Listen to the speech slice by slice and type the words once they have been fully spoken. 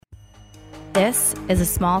This is a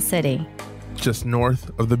small city just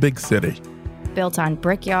north of the big city, built on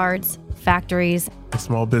brickyards, factories, and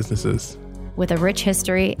small businesses with a rich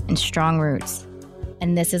history and strong roots.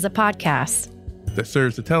 And this is a podcast that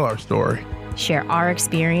serves to tell our story, share our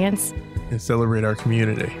experience, and celebrate our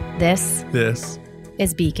community. This is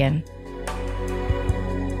Beacon.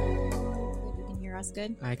 You can hear us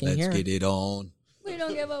good? I can Let's hear. get it on. We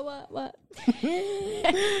don't give a what.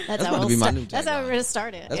 That's about to be my new That's how we're going to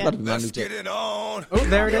start it. That's Yeah. about to be my new Let's get it on. Oh,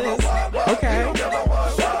 there it is. Okay.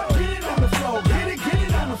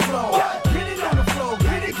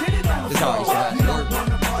 This is how I used to work.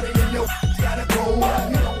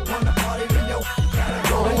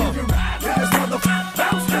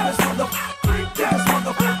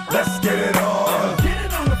 Let's get it on.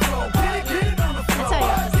 That's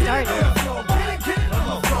how you start it.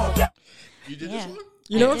 You did Yeah. this one?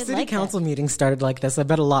 You know, I if did city like council meetings started like this, I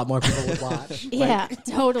bet a lot more people would watch. Yeah,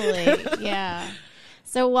 totally. Yeah.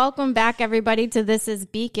 So welcome back, everybody, to This is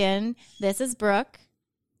Beacon. This is Brooke.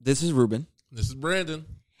 This is Ruben. This is Brandon.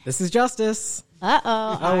 This is Justice.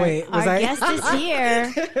 Uh-oh. Oh, wait, was our I- guest is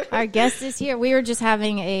here. Our guest is here. We were just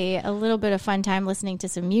having a little bit of fun time listening to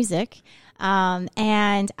some music.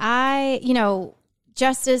 And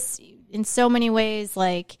Justice, in so many ways,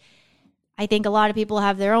 like, I think a lot of people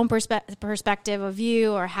have their own perspective of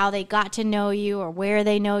you or how they got to know you or where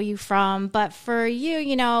they know you from. But for you,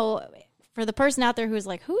 for the person out there who's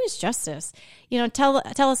like, who is Justice? Tell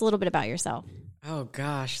us a little bit about yourself. Oh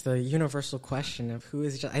gosh, the universal question of who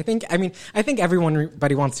is I think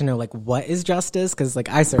everybody wants to know, like, what is justice? Because, like,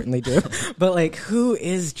 I certainly do. But, like, who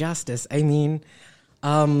is Justice? I mean,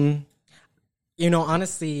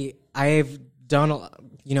 honestly, I've done,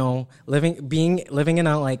 living in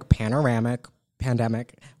a, like, pandemic,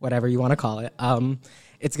 whatever you want to call it.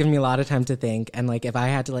 It's given me a lot of time to think. And, like, if I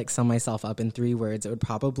had to, like, sum myself up in 3 words, it would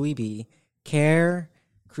probably be care,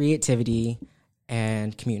 creativity,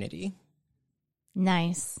 and community.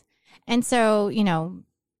 Nice. And so,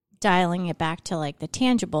 dialing it back to, like, the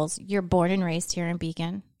tangibles, you're born and raised here in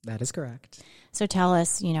Beacon. That is correct. So tell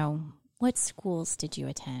us, what schools did you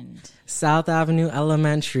attend? South Avenue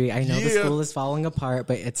Elementary. I know the school is falling apart,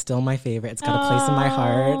 but it's still my favorite. It's got a place in my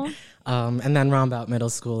heart. And then Rombout Middle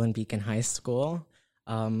School and Beacon High School.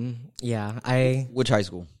 Which high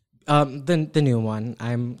school? The new one.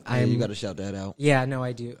 Yeah, you got to shout that out. Yeah, no,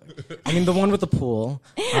 I do. I mean, the one with the pool.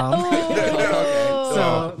 That's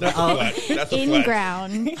a In flex.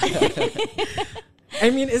 ground. I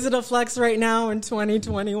mean, is it a flex right now in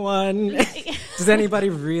 2021? Does anybody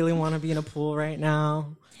really want to be in a pool right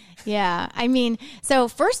now? Yeah. I mean, so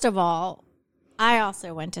first of all, I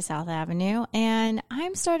also went to South Avenue, and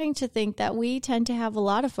I'm starting to think that we tend to have a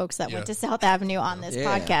lot of folks that went to South Avenue on this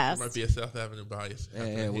Yeah. podcast. Might be a South Avenue bias.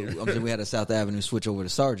 Yeah, we had a South Avenue switch over to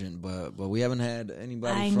Sergeant, but we haven't had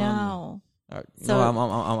anybody I from. know. So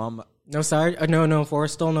I'm No, sorry. No,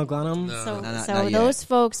 Forrestal, no Glenham. So not those yet.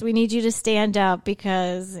 folks, we need you to stand up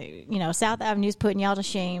because, South Avenue's putting y'all to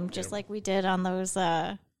shame, just like we did on those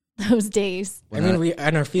days. I mean, we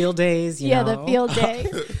on our field days, you know. The field day.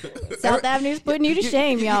 South Avenue's putting you to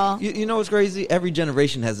shame, y'all. You know what's crazy? Every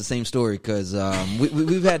generation has the same story because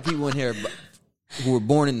we've had people in here who were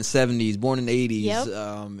born in the 70s, born in the 80s, Yep.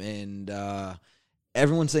 and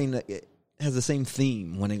everyone's saying that it has the same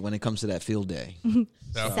theme when it comes to that field day. South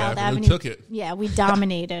South Avenue Avenue took it. Yeah, we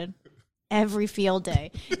dominated every field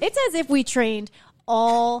day. It's as if we trained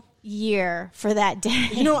all year for that day.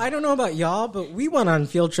 I don't know about y'all, but we went on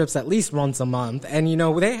field trips at least once a month, and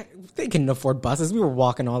they couldn't afford buses. We were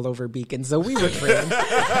walking all over Beacon, so we were trained.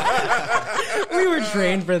 We were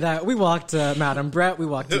trained for that. We walked to Madame Brett. We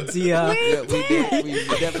walked to Dia. Yeah, we did. We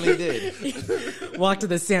definitely did. Walked to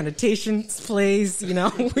the sanitation place. We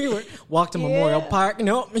walked to Memorial Park.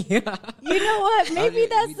 Nope. Yeah. You know what? Maybe yeah,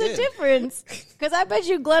 that's we the did. difference. Because I bet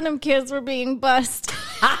you Glenham kids were being bussed.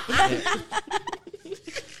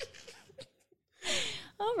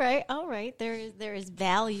 All right. There is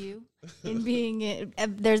value in being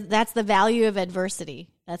that's the value of adversity.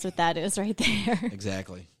 That's what that is right there.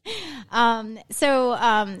 Exactly. So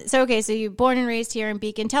you're born and raised here in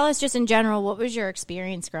Beacon. Tell us just in general, what was your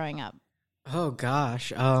experience growing up? Oh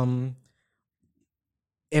gosh.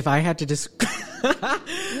 If I had to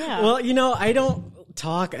Yeah. Well, I don't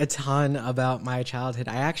talk a ton about my childhood.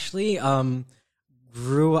 I actually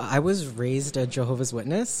I was raised a Jehovah's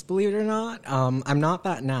Witness, believe it or not. I'm not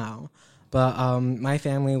that now, but my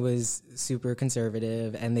family was super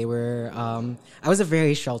conservative, and they were I was a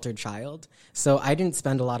very sheltered child, so I didn't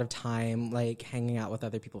spend a lot of time like hanging out with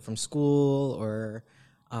other people from school or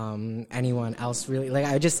anyone else really. Like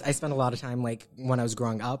I spent a lot of time like when I was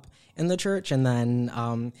growing up in the church, and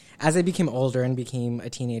then as I became older and became a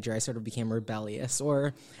teenager, I sort of became rebellious,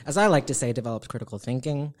 or as I like to say, developed critical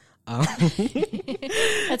thinking.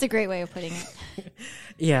 That's a great way of putting it.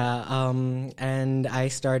 Yeah, and I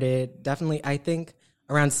started definitely, I think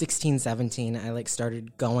around 16, 17, I like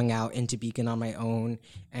started going out into Beacon on my own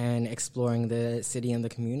and exploring the city and the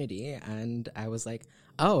community, and I was like,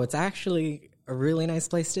 oh, it's actually a really nice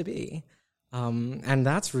place to be. And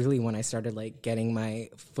that's really when I started like getting my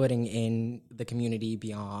footing in the community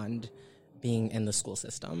beyond being in the school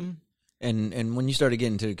system. And when you started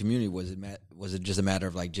getting to the community, was it just a matter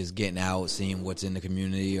of like just getting out, seeing what's in the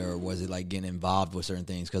community, or was it like getting involved with certain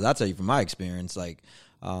things? Because I'll tell you from my experience, like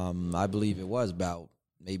I believe it was about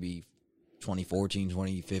maybe 2014,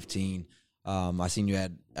 2015. I seen you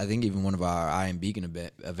at, I think, even one of our I Am Beacon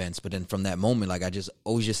events. But then from that moment, like I just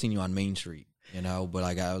always just seen you on Main Street, you know. But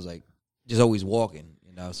like I was like just always walking,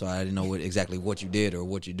 you know. So I didn't know exactly what you did or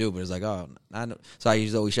what you do. But it's like, oh, I know. So I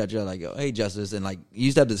used to always shout you out like, oh, hey, Justice, and like you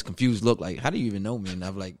used to have this confused look, like, how do you even know me? And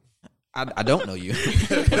I'm like, I don't know you.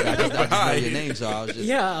 Like, I just know your name. So I was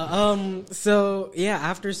just So yeah,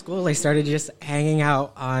 after school, I started just hanging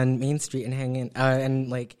out on Main Street and hanging and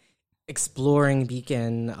like exploring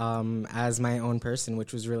Beacon as my own person,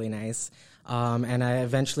 which was really nice. And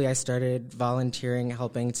I started volunteering,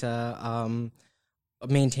 helping to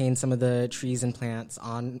maintain some of the trees and plants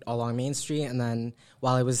along Main Street. And then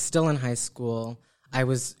while I was still in high school, I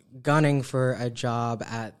was gunning for a job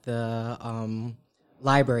at the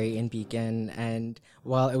library in Beacon. And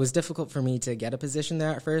while it was difficult for me to get a position there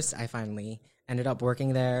at first, I finally ended up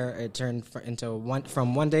working there. It turned into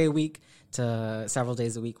from 1 day a week to several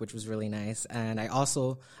days a week, which was really nice. And I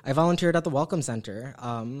volunteered at the Welcome Center.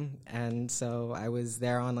 And so I was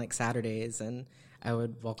there on like Saturdays, and I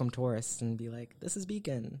would welcome tourists and be like, this is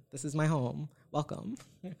Beacon. This is my home. Welcome.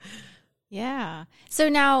 Yeah. So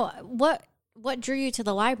now what drew you to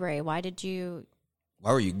the library? Why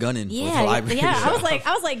were you gunning for the yeah, library? Yeah,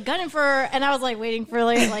 I was like gunning for, and I was like waiting for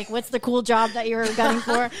like what's the cool job that you were gunning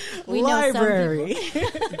for? We library. know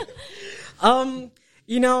some people.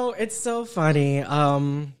 You know, it's so funny.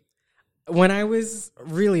 When I was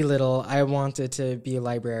really little, I wanted to be a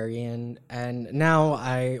librarian, and now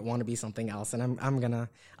I want to be something else, and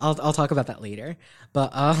I'll talk about that later.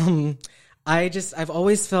 But I've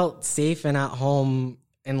always felt safe and at home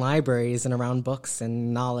in libraries and around books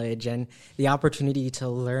and knowledge, and the opportunity to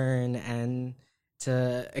learn and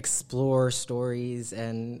to explore stories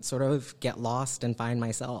and sort of get lost and find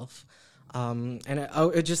myself.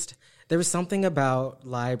 There was something about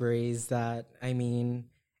libraries that,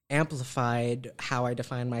 amplified how I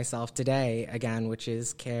define myself today, again, which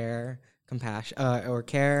is care, compassion,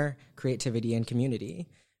 care, creativity, and community.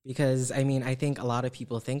 Because, I think a lot of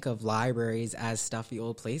people think of libraries as stuffy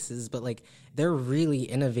old places, but, like, they're really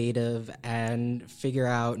innovative and figure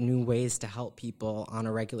out new ways to help people on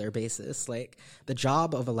a regular basis. Like, the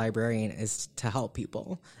job of a librarian is to help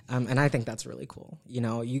people, and I think that's really cool. You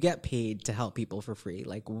know, you get paid to help people for free.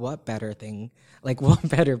 Like, what better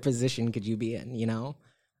position could you be in, you know?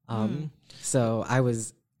 So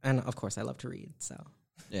and of course I love to read, so.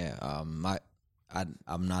 Yeah,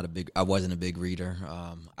 I wasn't a big reader.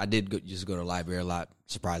 I did go to the library a lot,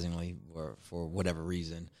 surprisingly, for whatever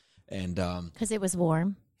reason. And because it was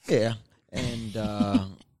warm. Yeah. And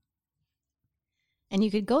and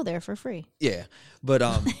you could go there for free. Yeah. But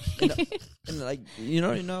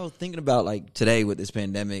thinking about like today with this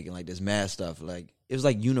pandemic and like this mask stuff, like it was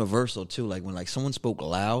like universal too. Like when like someone spoke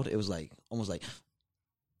loud, it was like almost like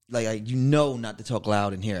not to talk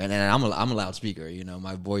loud in here, and I'm a loudspeaker. You know,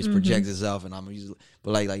 my voice projects itself, and I'm usually,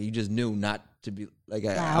 but like you just knew not to be like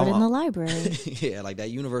loud in the library. Yeah, like that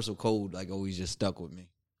universal code, like always just stuck with me.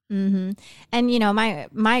 Mm-hmm. And you know,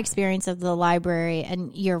 my experience of the library,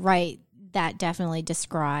 and you're right, that definitely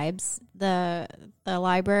describes the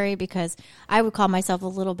library, because I would call myself a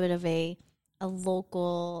little bit of a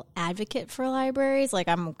local advocate for libraries. Like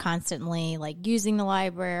I'm constantly like using the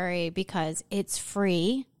library because it's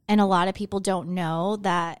free. And a lot of people don't know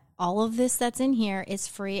that all of this that's in here is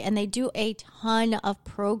free. And they do a ton of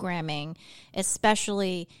programming,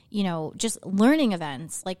 especially, you know, just learning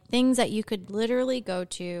events, like things that you could literally go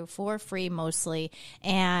to for free mostly.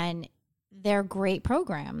 And they're great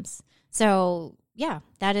programs. So yeah,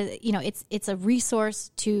 that is, you know, it's a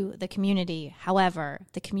resource to the community. However,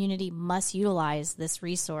 the community must utilize this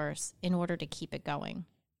resource in order to keep it going.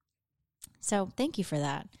 So thank you for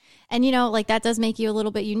that. And, you know, like that does make you a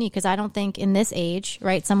little bit unique, because I don't think in this age,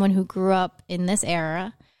 right, someone who grew up in this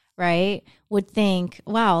era, right, would think,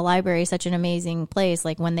 wow, a library is such an amazing place.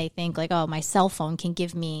 Like when they think like, oh, my cell phone can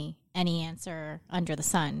give me any answer under the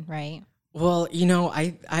sun, right? Well, you know,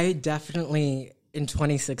 I definitely, in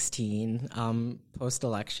 2016,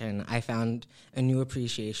 post-election, I found a new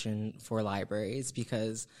appreciation for libraries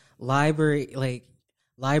because librarians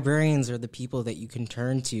are the people that you can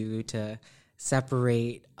turn to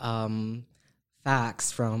separate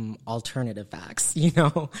facts from alternative facts, you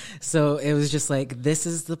know? So it was just like, this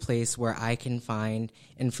is the place where I can find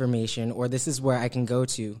information, or this is where I can go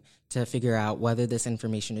to figure out whether this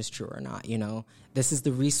information is true or not, you know? This is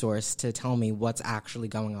the resource to tell me what's actually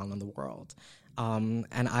going on in the world. And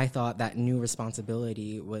I thought that new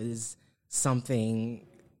responsibility was something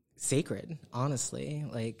sacred, honestly.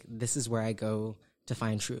 Like, this is where I go to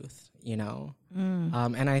find truth, you know?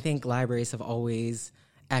 And I think libraries have always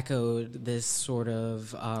echoed this sort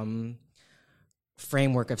of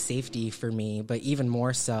framework of safety for me, but even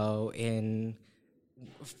more so in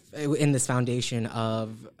this foundation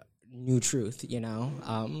of new truth, you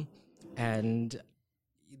know, and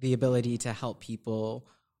the ability to help people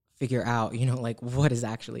figure out, you know, like what is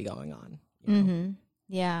actually going on. You know?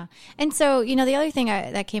 Yeah. And so, you know, the other thing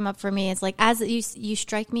that came up for me is like, as you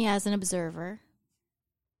strike me as an observer.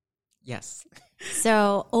 Yes.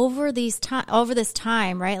 So over this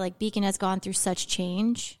time, right, like Beacon has gone through such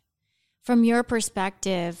change. From your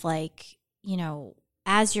perspective, like, you know,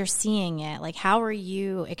 as you're seeing it, like, how are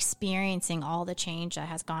you experiencing all the change that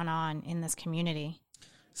has gone on in this community?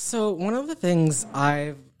 So one of the things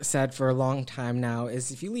I've said for a long time now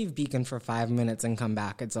is if you leave Beacon for 5 minutes and come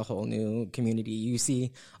back, it's a whole new community. You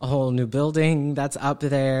see a whole new building that's up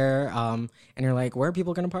there, and you're like, where are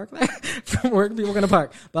people going to park? Where are people going to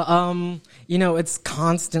park? But, you know, it's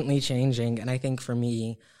constantly changing. And I think for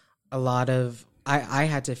me, I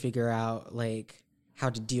had to figure out, like, how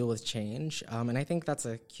to deal with change. And I think that's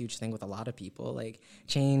a huge thing with a lot of people. Like,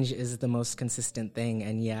 change is the most consistent thing,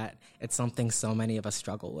 and yet it's something so many of us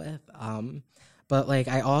struggle with. But, like,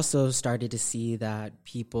 I also started to see that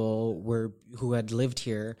people who had lived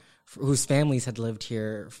here, whose families had lived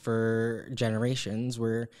here for generations,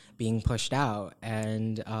 were being pushed out.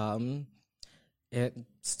 And it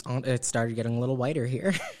started getting a little whiter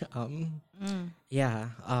here. Yeah.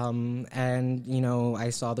 And, you know, I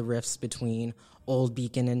saw the rifts between old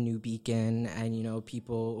Beacon and new Beacon, and, you know,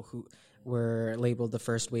 people who were labeled the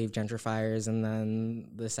first wave gentrifiers and then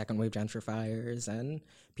the second wave gentrifiers, and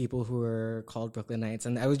people who were called Brooklynites.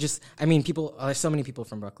 And so many people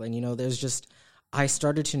from Brooklyn, you know, I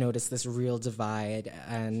started to notice this real divide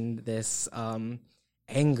and this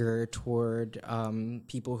anger toward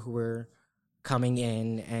people who were coming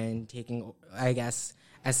in and taking, I guess,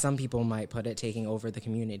 as some people might put it, taking over the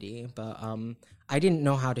community. But I didn't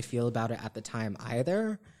know how to feel about it at the time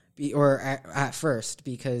either, at first,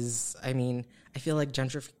 because, I mean, I feel like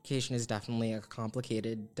gentrification is definitely a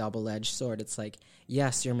complicated double-edged sword. It's like,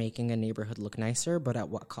 yes, you're making a neighborhood look nicer, but at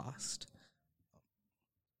what cost?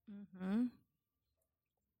 Mm-hmm.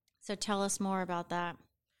 So tell us more about that.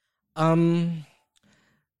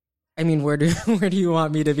 I mean, where do you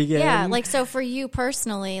want me to begin? Yeah, like, so for you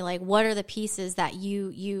personally, like, what are the pieces that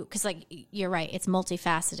you because, like, you're right, it's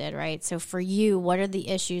multifaceted, right? So for you, what are the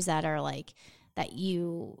issues that are like that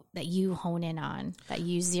you hone in on, that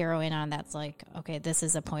you zero in on, that's like, okay, this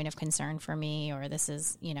is a point of concern for me, or this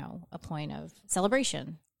is, you know, a point of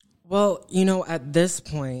celebration? Well, you know, at this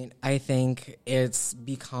point, I think it's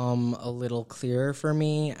become a little clearer for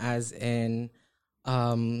me, as in,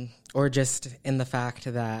 or just in the fact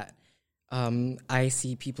that I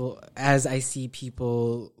see people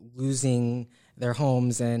losing their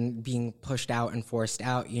homes and being pushed out and forced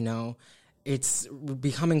out, you know, it's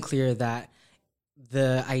becoming clear that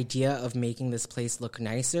the idea of making this place look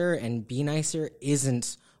nicer and be nicer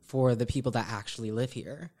isn't for the people that actually live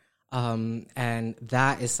here. And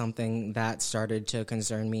that is something that started to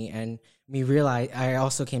concern me, and I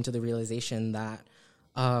also came to the realization that,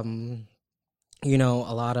 you know,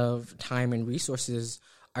 a lot of time and resources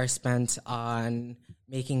are spent on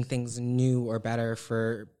making things new or better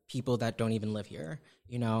for people that don't even live here,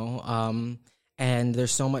 you know? And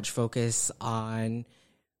there's so much focus on,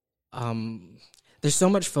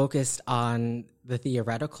 the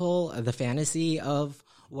theoretical, the fantasy of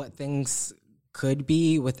what things could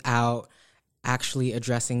be without actually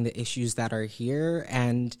addressing the issues that are here.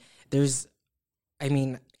 And if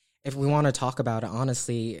we want to talk about it,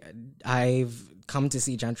 honestly, I've come to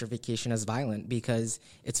see gentrification as violent because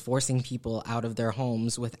it's forcing people out of their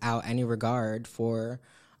homes without any regard for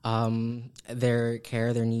their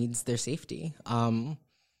care, their needs, their safety. And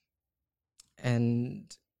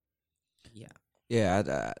yeah.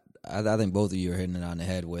 Yeah, I think both of you are hitting it on the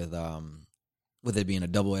head with it being a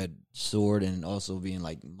double-edged sword and also being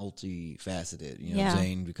like multifaceted. You know what I'm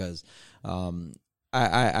saying? Because I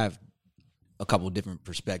have a couple of different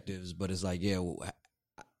perspectives, but it's like,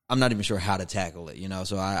 I'm not even sure how to tackle it, you know,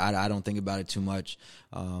 so I don't think about it too much.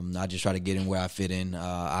 I just try to get in where I fit in.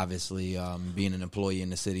 Obviously, being an employee in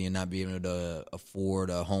the city and not being able to afford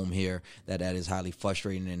a home here, that is highly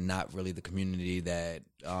frustrating and not really the community that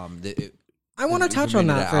I want to touch on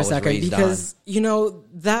that for a second because, you know,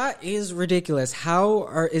 that is ridiculous.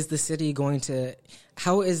 How is the city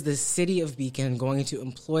of Beacon going to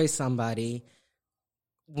employ somebody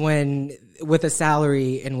when with a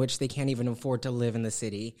salary in which they can't even afford to live in the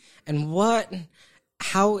city? And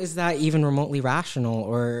how is that even remotely rational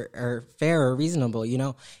or fair or reasonable? You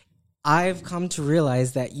know, I've come to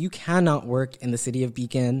realize that you cannot work in the city of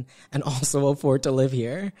Beacon and also afford to live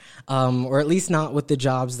here, or at least not with the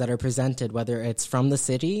jobs that are presented, whether it's from the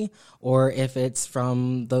city or if it's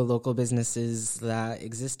from the local businesses that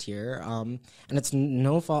exist here. And it's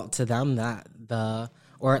no fault to them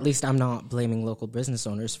or at least I'm not blaming local business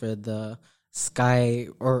owners for the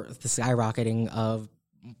skyrocketing of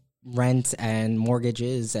rent and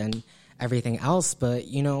mortgages and everything else. But,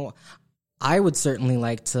 you know, I would certainly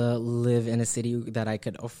like to live in a city that I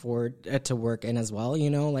could afford to work in as well.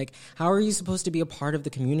 You know, like, how are you supposed to be a part of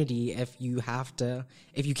the community if you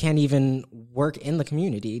can't even work in the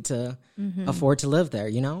community to afford to live there,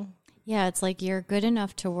 you know? Yeah, it's like you're good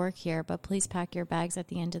enough to work here, but please pack your bags at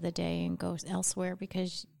the end of the day and go elsewhere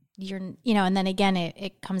because and then again,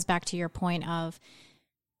 it comes back to your point of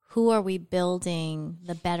who are we building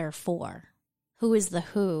the better for? Who is the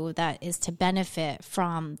who that is to benefit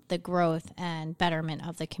from the growth and betterment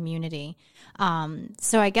of the community?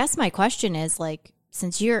 So I guess my question is, like,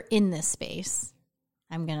 since you're in this space,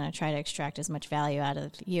 I'm going to try to extract as much value out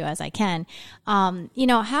of you as I can.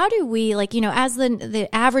 How do we, like, you know, as the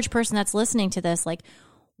average person that's listening to this, like,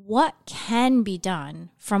 what can be done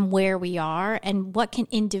from where we are and what can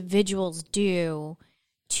individuals do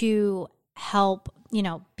to help, you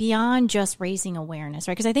know, beyond just raising awareness,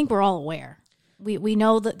 right? Because I think we're all aware. We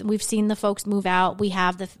know that we've seen the folks move out. We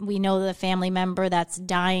know the family member that's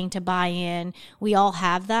dying to buy in. We all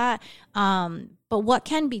have that. But what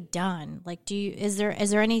can be done? Like, is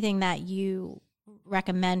there anything that you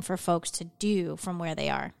recommend for folks to do from where they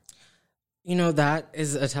are? You know, that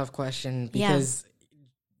is a tough question because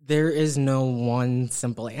there is no one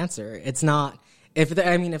simple answer. It's not.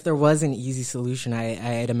 If there was an easy solution,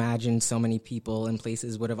 I'd imagine so many people and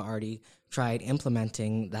places would have already tried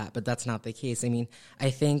implementing that, but that's not the case. I mean,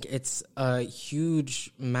 I think it's a huge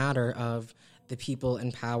matter of the people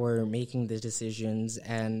in power making the decisions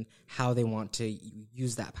and how they want to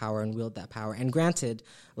use that power and wield that power. And granted,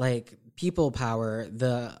 like, people power,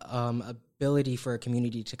 the ability for a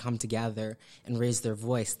community to come together and raise their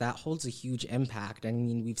voice, that holds a huge impact. I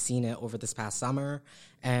mean, we've seen it over this past summer,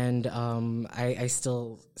 and I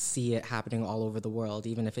still see it happening all over the world,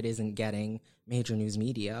 even if it isn't getting major news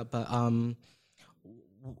media. But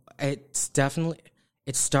it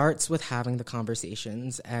starts with having the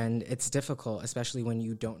conversations, and it's difficult, especially when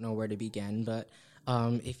you don't know where to begin. But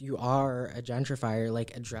if you are a gentrifier,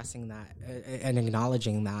 like, addressing that and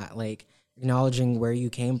acknowledging that, like, acknowledging where you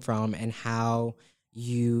came from and how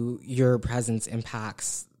your presence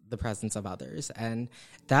impacts the presence of others. And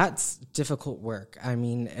that's difficult work. I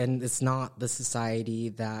mean, and it's not the society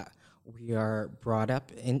that we are brought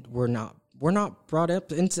up in. We're not brought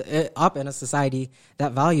up in a society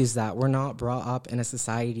that values that. We're not brought up in a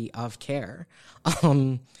society of care.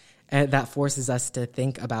 And that forces us to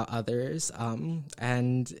think about others.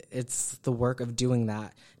 And it's the work of doing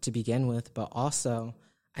that to begin with. But also,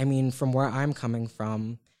 I mean, from where I'm coming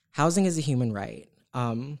from, housing is a human right.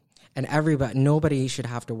 And nobody should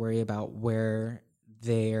have to worry about where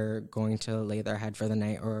they're going to lay their head for the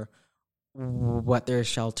night or what their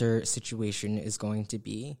shelter situation is going to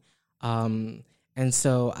be. And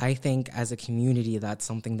so I think as a community, that's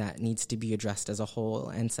something that needs to be addressed as a whole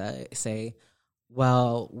and say,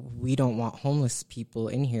 well, we don't want homeless people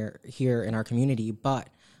here in our community, but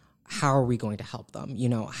how are we going to help them? You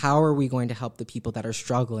know, how are we going to help the people that are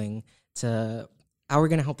struggling how are we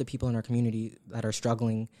going to help the people in our community that are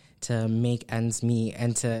struggling to make ends meet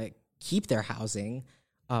and to keep their housing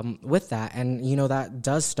with that? And, you know, that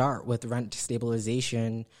does start with rent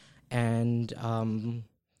stabilization, and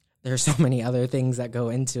there's so many other things that go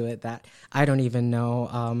into it that I don't even know.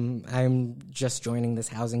 I'm just joining this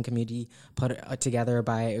housing committee put together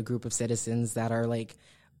by a group of citizens that are, like,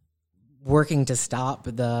 working to stop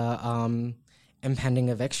the impending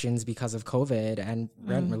evictions because of COVID and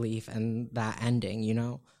rent relief and that ending, you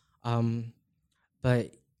know? But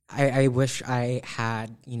I wish I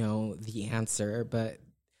had, the answer, but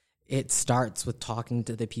it starts with talking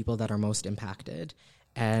to the people that are most impacted.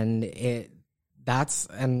 And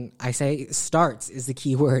and I say starts is the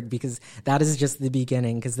key word, because that is just the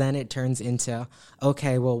beginning, because then it turns into,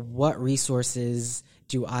 okay, well, what resources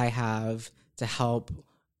do I have to help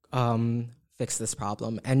fix this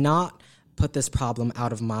problem, and not put this problem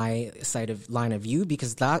out of my line of view,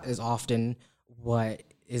 because that is often what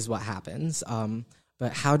happens.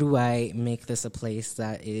 But how do I make this a place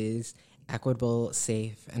that is equitable,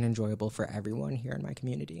 safe, and enjoyable for everyone here in my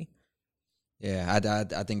community? Yeah,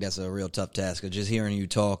 I think that's a real tough task. Just hearing you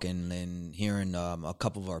talk and hearing a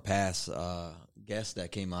couple of our past guests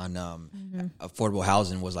that came on, affordable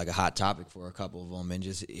housing was like a hot topic for a couple of them, and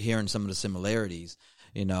just hearing some of the similarities,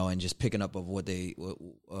 and just picking up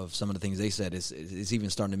of some of the things they said is even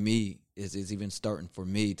starting for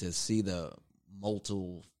me to see the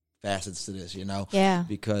multiple facets to this, Yeah.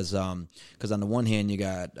 because on the one hand you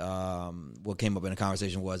got what came up in the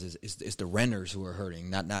conversation was it's the renters who are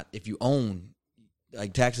hurting, not if you own,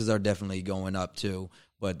 like taxes are definitely going up too,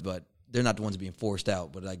 but they're not the ones being forced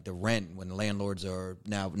out, but like the rent, when the landlords are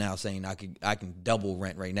now saying I can double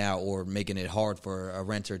rent right now, or making it hard for a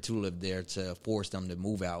renter to live there to force them to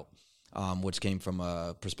move out, which came from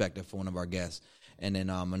a perspective for one of our guests. And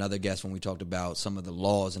then another guest, when we talked about some of the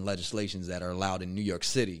laws and legislations that are allowed in New York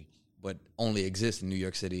City, but only exist in New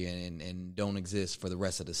York City and don't exist for the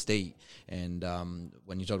rest of the state. And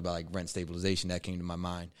when you talk about like rent stabilization, that came to my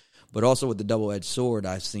mind. But also with the double-edged sword,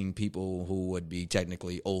 I've seen people who would be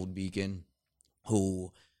technically old Beacon,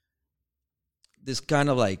 who this kind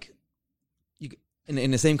of like,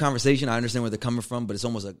 in the same conversation, I understand where they're coming from, but it's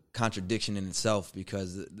almost a contradiction in itself,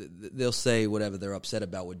 because they'll say whatever they're upset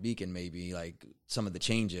about with Beacon, maybe like some of the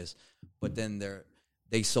changes, but then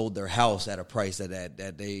they sold their house at a price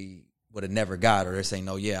that they would have never got, or they're saying,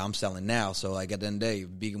 "No, yeah, I'm selling now." So like at the end of the day,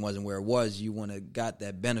 if Beacon wasn't where it was, you wouldn't have got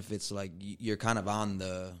that benefit. So like you're kind of on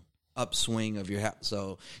the upswing of your house.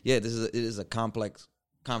 So yeah, it is a complex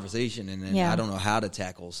conversation, and I don't know how to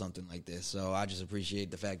tackle something like this. So I just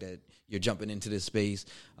appreciate the fact that you're jumping into this space,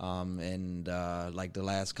 and like the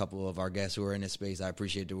last couple of our guests who are in this space, I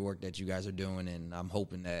appreciate the work that you guys are doing, and I'm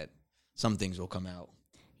hoping that some things will come out.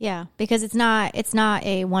 Yeah, because it's not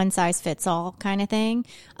a one size fits all kind of thing,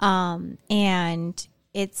 and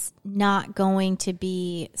it's not going to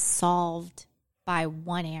be solved by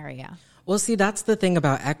one area. Well, see, that's the thing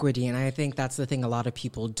about equity, and I think that's the thing a lot of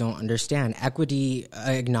people don't understand. Equity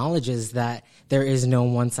acknowledges that there is no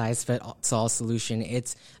one-size-fits-all solution.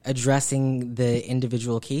 It's addressing the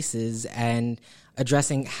individual cases and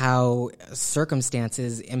addressing how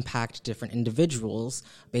circumstances impact different individuals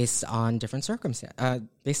based on different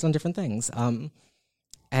based on different things.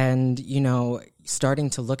 And, starting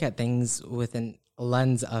to look at things with a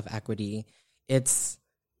lens of equity, it's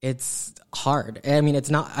hard. I mean, it's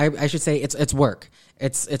not, I should say it's work.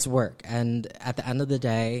 It's work. And at the end of the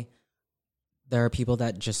day, there are people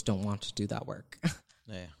that just don't want to do that work.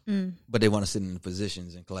 Yeah. But they want to sit in the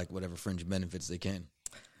positions and collect whatever fringe benefits they can.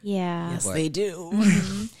 Yeah. Yes, they do.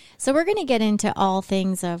 Mm-hmm. So we're going to get into all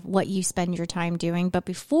things of what you spend your time doing. But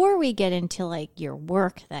before we get into like your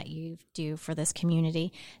work that you do for this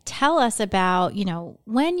community, tell us about,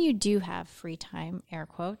 when you do have free time, air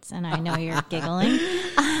quotes, and I know you're giggling.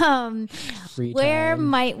 Where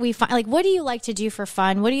might we find, like, what do you like to do for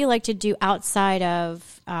fun? What do you like to do outside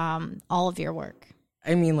of all of your work?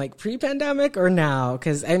 I mean, like pre-pandemic or now?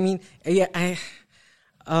 Because I mean,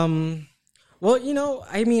 well,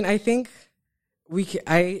 I mean, I think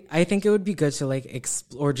I think it would be good to like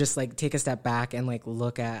explore, just like take a step back and like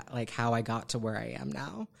look at like how I got to where I am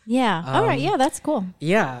now. Yeah. All right. Yeah, that's cool.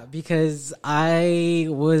 Yeah, because I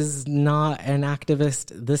was not an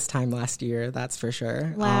activist this time last year. That's for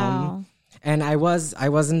sure. Wow. And I was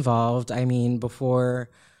involved. I mean, before,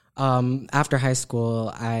 after high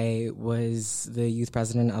school, I was the youth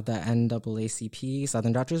president of the NAACP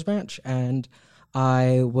Southern Dodgers branch, and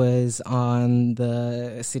I was on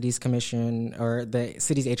the city's commission, or the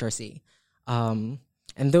city's HRC.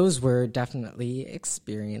 And those were definitely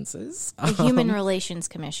experiences. The Human Relations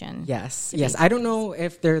Commission. Yes. I don't know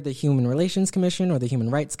if they're the Human Relations Commission or the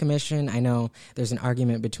Human Rights Commission. I know there's an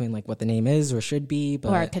argument between like what the name is or should be.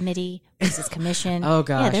 But or a committee versus commission. Oh,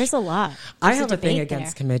 gosh. Yeah, there's a lot. I have a thing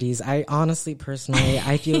against committees. I honestly, personally,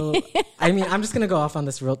 I feel, I mean, I'm just going to go off on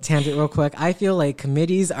this real tangent real quick. I feel like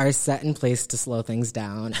committees are set in place to slow things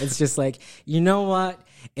down. It's just like, you know what?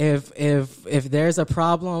 If there's a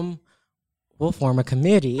problem, we'll form a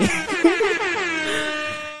committee.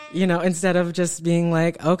 You know, instead of just being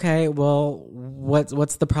like, okay, well,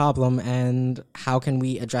 what's the problem and how can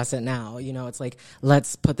we address it now? You know, it's like,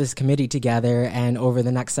 let's put this committee together, and over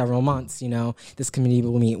the next several months, you know, this committee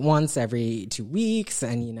will meet once every 2 weeks,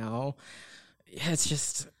 and you know, it's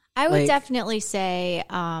just. I would like, definitely say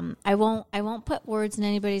I won't put words in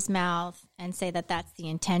anybody's mouth and say that that's the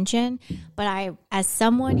intention, but I, as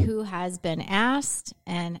someone who has been asked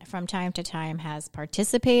and from time to time has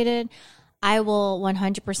participated, I will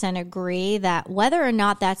 100% agree that whether or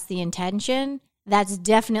not that's the intention, that's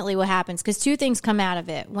definitely what happens, because two things come out of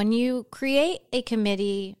it. When you create a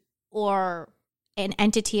committee or an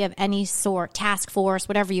entity of any sort, task force,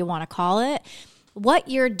 whatever you want to call it, what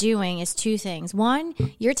you're doing is two things. One,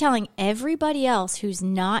 you're telling everybody else who's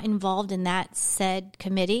not involved in that said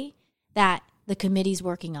committee that the committee's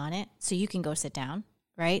working on it, so you can go sit down,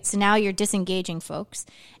 right? So now you're disengaging folks.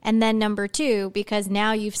 And then number two, because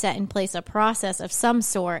now you've set in place a process of some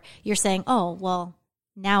sort, you're saying, oh, well,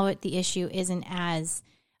 now the issue isn't as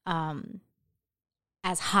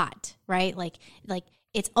hot, right? Like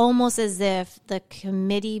it's almost as if the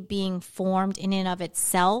committee being formed in and of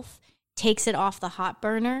itself takes it off the hot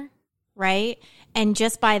burner, right? And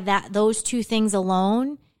just by those two things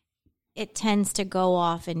alone, it tends to go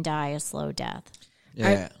off and die a slow death.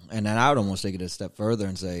 Yeah, and then I would almost take it a step further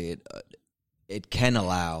and say it can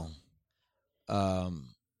allow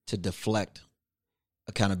to deflect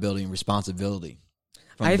accountability and responsibility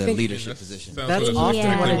from I the think leadership position. That's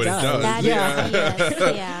often what it does. That Yeah. is,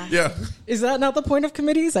 yes, yeah. Yeah. Is that not the point of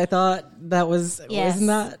committees? I thought that was, Yes. isn't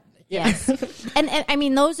that? Yes. and I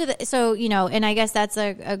mean, those are so, you know, and I guess that's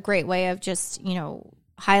a great way of just, you know,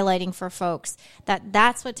 highlighting for folks that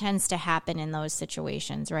that's what tends to happen in those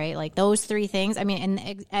situations, right? Like those three things. I mean,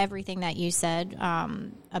 and everything that you said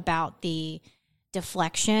about the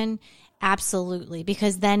deflection, absolutely,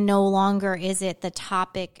 because then no longer is it the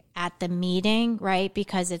topic at the meeting, right?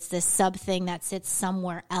 Because it's this sub thing that sits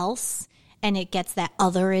somewhere else, and it gets that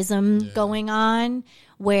otherism going on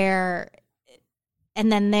where. And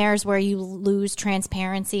then there's where you lose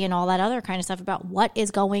transparency and all that other kind of stuff about what is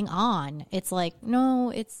going on. It's like,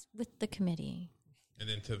 no, it's with the committee. And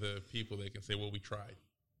then to the people, they can say, well, we tried,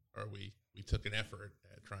 or we took an effort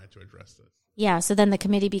at trying to address this. Yeah, so then the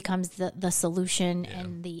committee becomes the solution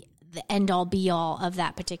and the end-all, be-all of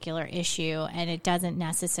that particular issue, and it doesn't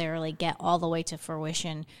necessarily get all the way to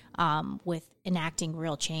fruition with enacting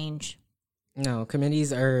real change. No,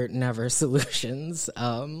 committees are never solutions.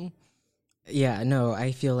 Yeah, no,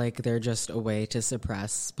 I feel like they're just a way to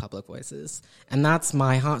suppress public voices. And that's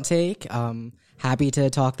my hot take. Happy to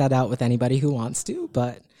talk that out with anybody who wants to,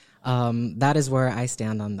 but that is where I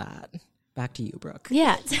stand on that. Back to you, Brooke.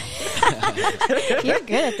 Yeah. You're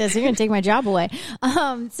good at this. You're going to take my job away.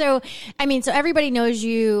 So everybody knows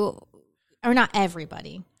you, or not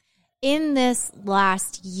everybody. In this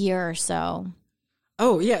last year or so,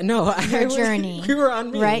 Oh, yeah, no. your journey. We were on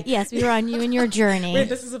me. Right? Yes, we were on you and your journey. Wait,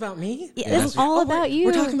 this is about me? Yeah, this is all about you.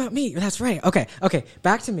 We're talking about me. That's right. Okay.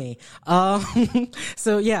 Back to me.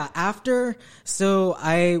 So yeah, so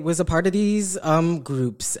I was a part of these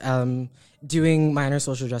groups doing minor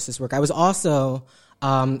social justice work. I was also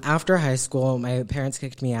after high school, my parents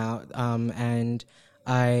kicked me out, and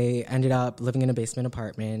I ended up living in a basement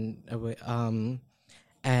apartment.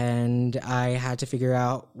 And I had to figure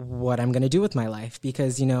out what I'm going to do with my life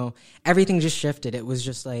because, you know, everything just shifted. It was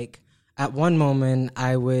just like at one moment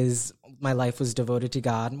my life was devoted to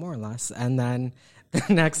God, more or less. And then the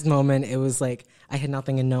next moment it was like I had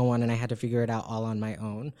nothing and no one and I had to figure it out all on my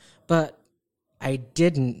own. But I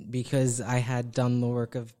didn't because I had done the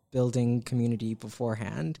work of building community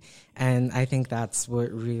beforehand. And I think that's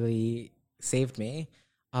what really saved me.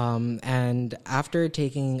 And after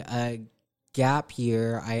taking a gap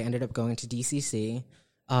year, I ended up going to DCC,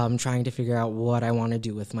 trying to figure out what I want to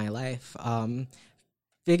do with my life.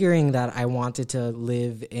 Figuring that I wanted to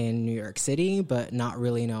live in New York City, but not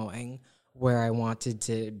really knowing where I wanted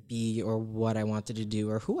to be or what I wanted to do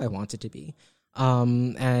or who I wanted to be.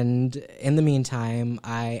 And in the meantime,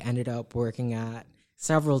 I ended up working at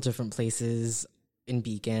several different places in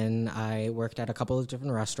Beacon. I worked at a couple of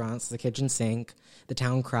different restaurants, the Kitchen Sink, the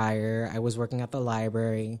Town Crier. I was working at the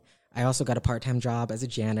library. I also got a part-time job as a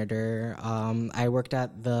janitor. I worked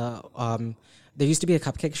at there used to be a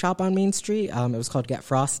cupcake shop on Main Street. It was called Get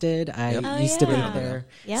Frosted. I used to be there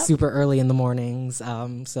super early in the mornings.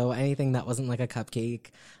 So anything that wasn't like a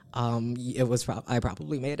cupcake, I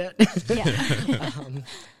probably made it. Yeah.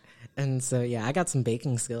 And so, yeah, I got some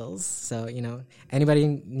baking skills. So, you know, anybody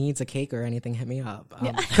needs a cake or anything, hit me up.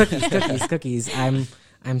 Cookies.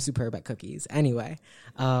 I'm superb at cookies. Anyway,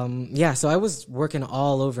 so I was working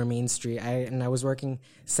all over Main Street. I was working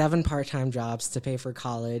 7 part-time jobs to pay for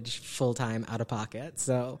college full-time out of pocket.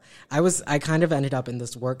 So I kind of ended up in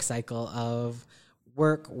this work cycle of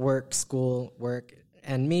work, school, work,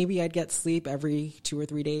 and maybe I'd get sleep every 2 or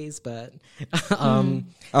 3 days, but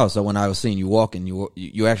so when I was seeing you walking,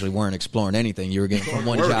 you actually weren't exploring anything. You were getting from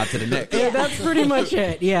one job to the next. Yeah, that's pretty much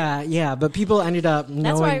it. Yeah. But people ended up knowing.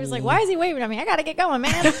 That's why I was like, why is he waving at me? I got to get going,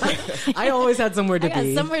 man. I always had somewhere to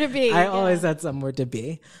be. I always had somewhere to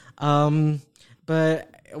be. But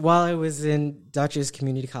while I was in Dutchess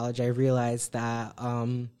Community College, I realized that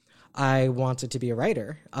I wanted to be a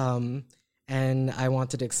writer. And I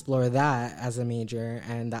wanted to explore that as a major,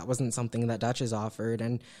 and that wasn't something that Dutchess offered.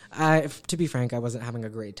 And to be frank, I wasn't having a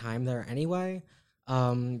great time there anyway.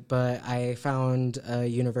 But I found a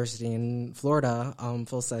university in Florida,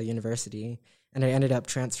 Full Sail University, and I ended up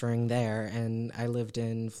transferring there. And I lived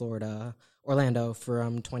in Florida, Orlando,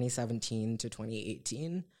 from 2017 to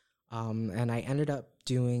 2018. And I ended up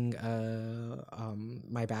doing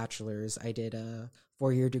my bachelor's. I did a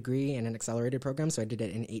 4-year degree in an accelerated program, so I did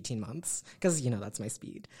it in 18 months because, that's my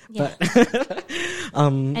speed. Yeah. But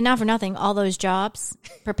and not for nothing, all those jobs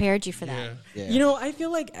prepared you for that. Yeah. I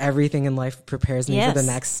feel like everything in life prepares me for the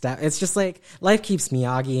next step. It's just like life keeps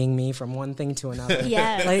Miyagiing me from one thing to another.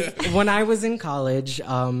 Yeah. Like when I was in college,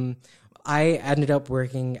 I ended up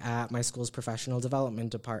working at my school's professional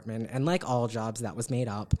development department, and like all jobs, that was made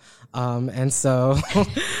up. And so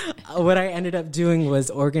what I ended up doing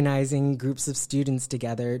was organizing groups of students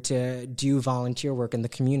together to do volunteer work in the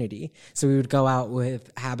community. So we would go out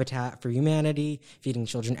with Habitat for Humanity, Feeding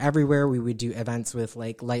Children Everywhere. We would do events with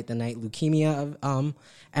like Light the Night Leukemia,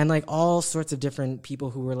 and like all sorts of different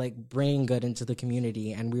people who were like bringing good into the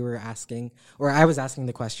community. And we were asking, or I was asking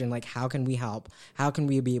the question, like, how can we help? How can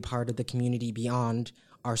we be a part of the community beyond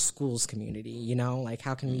our school's community? Like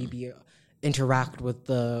how can we interact with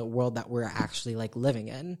the world that we're actually like living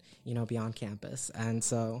in, beyond campus? And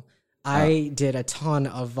so I did a ton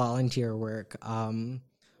of volunteer work while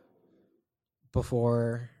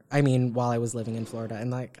I was living in Florida,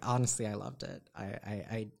 and like honestly I loved it.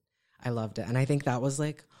 I loved it. And I think that was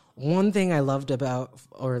like one thing I loved about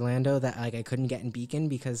Orlando that like I couldn't get in Beacon,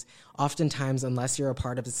 because oftentimes unless you're a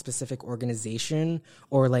part of a specific organization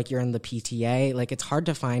or like you're in the PTA, like it's hard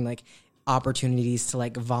to find like opportunities to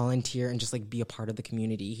like volunteer and just like be a part of the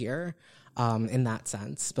community here, in that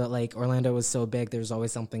sense. But like Orlando was so big, there's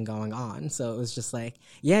always something going on. So it was just like,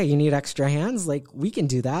 yeah, you need extra hands, like we can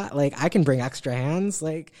do that. Like I can bring extra hands,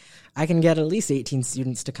 like I can get at least 18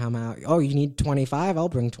 students to come out. Oh, you need 25? I'll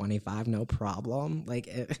bring 25, no problem. Like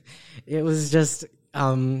it was just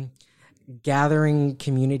gathering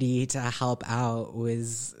community to help out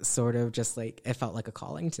was sort of just like, it felt like a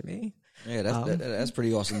calling to me. Yeah, that's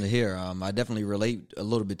pretty awesome to hear. I definitely relate a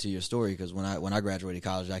little bit to your story, because when I graduated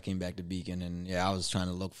college, I came back to Beacon, and I was trying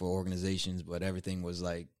to look for organizations, but everything was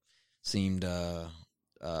like seemed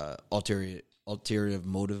ulterior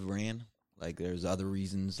motive ran. Like there's other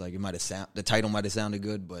reasons. Like the title might have sounded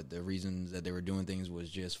good, but the reasons that they were doing things was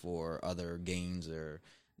just for other gains, or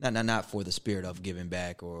not for the spirit of giving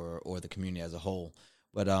back or the community as a whole.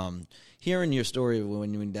 But hearing your story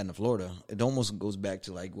when you went down to Florida, it almost goes back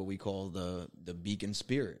to like what we call the Beacon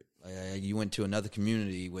spirit. You went to another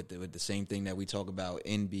community with the same thing that we talk about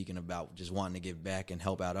in Beacon, about just wanting to give back and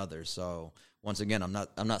help out others. So once again,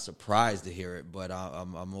 I'm not surprised to hear it, but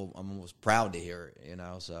I'm almost proud to hear it.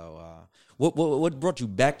 So what brought you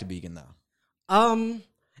back to Beacon though?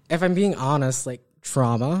 If I'm being honest, like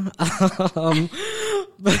trauma.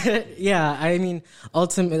 But yeah, I mean,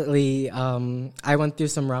 ultimately, I went through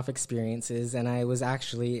some rough experiences, and I was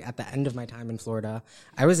actually at the end of my time in Florida,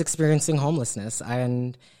 I was experiencing homelessness,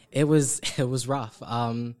 and it was rough.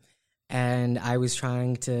 And I was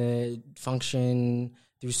trying to function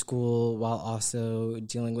through school while also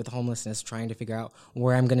dealing with homelessness, trying to figure out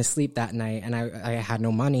where I'm going to sleep that night. And I had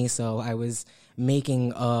no money, so I was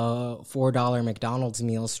making a $4 McDonald's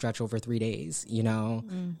meal stretch over 3 days,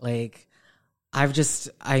 like I was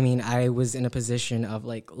in a position of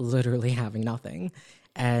like literally having nothing.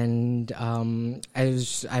 And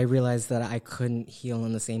I realized that I couldn't heal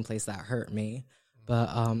in the same place that hurt me. But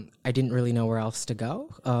I didn't really know where else to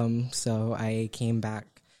go. So I came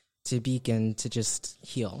back to Beacon to just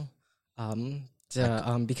heal.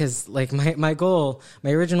 Because like my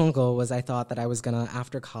original goal was, I thought that I was gonna,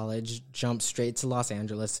 after college, jump straight to Los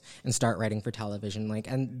Angeles and start writing for television.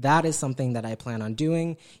 And that is something that I plan on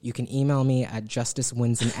doing. You can email me at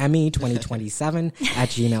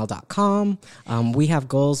justicewinsAnemmy2027@gmail.com. We have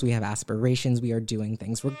goals, we have aspirations, we are doing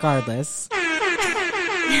things regardless.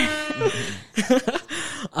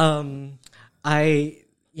 I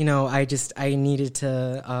needed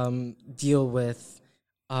to deal with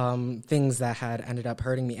things that had ended up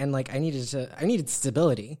hurting me, and like I needed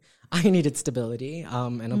stability. I needed stability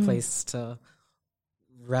and a place to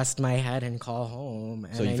rest my head and call home.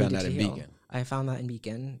 And So you found that in Beacon? I found that in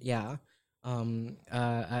Beacon, yeah.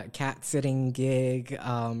 A cat sitting gig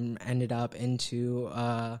ended up into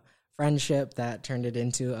a friendship that turned it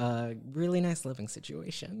into a really nice living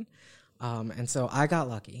situation. And so I got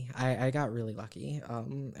lucky. I got really lucky,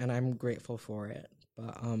 and I'm grateful for it.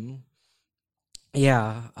 But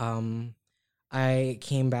I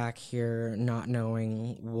came back here not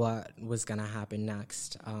knowing what was going to happen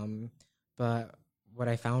next. But what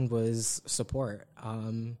I found was support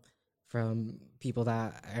from people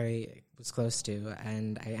that I was close to.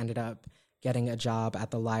 And I ended up getting a job at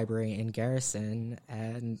the library in Garrison,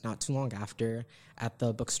 and not too long after at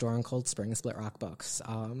the bookstore in Cold Spring, Split Rock Books.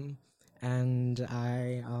 And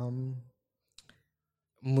I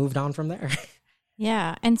moved on from there.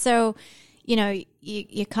 Yeah. And so,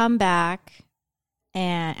 you come back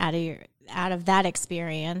and out of that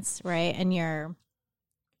experience, right? And you're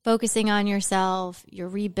focusing on yourself, you're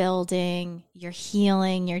rebuilding, you're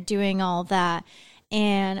healing, you're doing all that.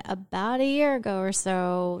 And about a year ago or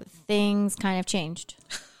so, things kind of changed.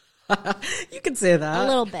 You could say that. A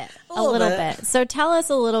little bit. So tell us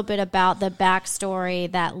a little bit about the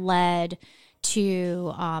backstory that led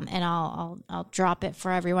to, and I'll drop it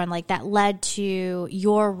for everyone, like that led to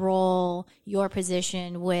your role, your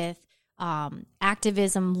position with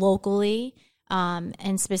activism locally,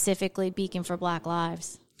 and specifically Beacon for Black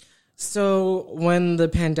Lives. So when the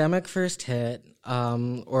pandemic first hit,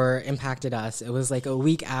 or impacted us, it was like a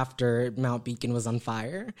week after Mount Beacon was on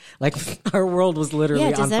fire. Like our world was literally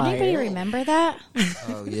on fire. Yeah, does anybody remember that?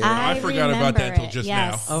 Oh yeah, I forgot about that until just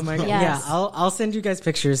now. Oh my god! Yes. Yeah, I'll send you guys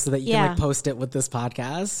pictures so that you can like post it with this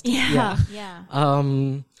podcast. Yeah.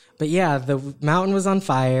 But yeah, the mountain was on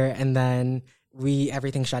fire, and then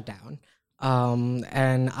everything shut down.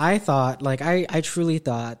 And I thought, like, I truly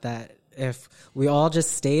thought that if we all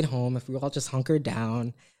just stayed home, if we all just hunkered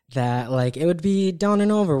down, that like it would be done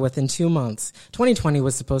and over within 2 months. 2020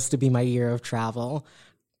 was supposed to be my year of travel.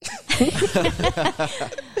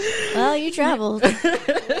 Well, you traveled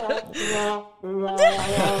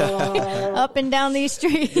up and down these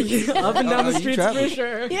streets. Up and down the streets traveled. for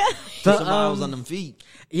sure. Yeah. But, some miles on them feet.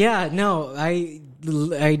 Yeah, no, I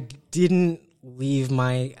didn't leave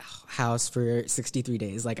my house for 63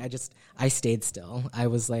 days. Like I stayed still. I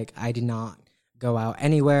was like, I did not go out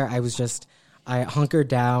anywhere. I hunkered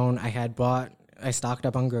down. I stocked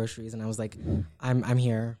up on groceries, and I was like, I'm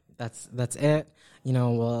here. That's it.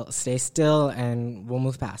 We'll stay still and we'll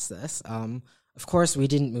move past this. Of course, we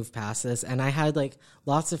didn't move past this, and I had like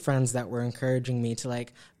lots of friends that were encouraging me to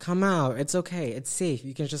like come out. It's okay. It's safe.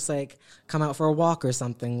 You can just like come out for a walk or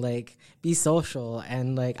something. Like be social.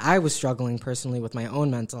 And like I was struggling personally with my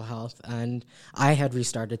own mental health, and I had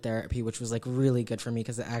restarted therapy, which was like really good for me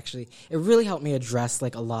because it really helped me address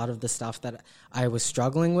like a lot of the stuff that I was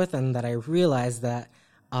struggling with, and that I realized that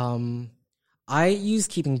I use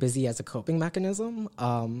keeping busy as a coping mechanism.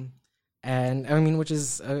 And I mean, which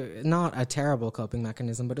is not a terrible coping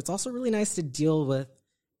mechanism, but it's also really nice to deal with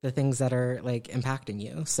the things that are like impacting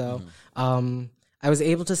you. So I was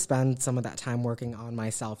able to spend some of that time working on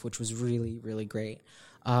myself, which was really, really great.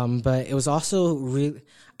 But it was also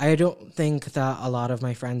I don't think that a lot of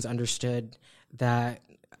my friends understood that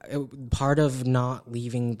part of not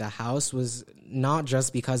leaving the house was not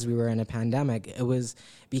just because we were in a pandemic. It was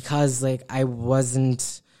because like I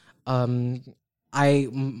wasn't,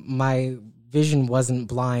 my vision wasn't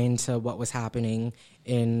blind to what was happening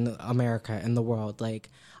in America and the world. Like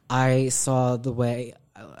I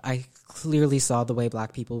clearly saw the way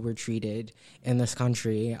Black people were treated in this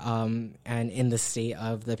country, and in the state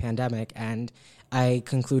of the pandemic. And I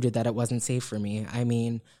concluded that it wasn't safe for me. I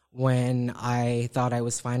mean, when I thought I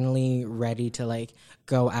was finally ready to like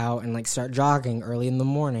go out and like start jogging early in the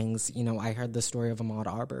mornings, I heard the story of Ahmaud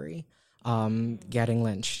Arbery getting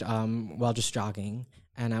lynched while just jogging.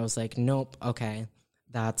 And I was like, nope, okay,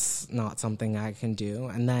 that's not something I can do.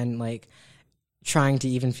 And then like trying to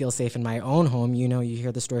even feel safe in my own home, you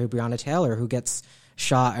hear the story of Breonna Taylor, who gets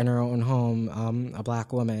shot in her own home, a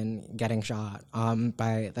Black woman getting shot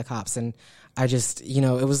by the cops. And I just, it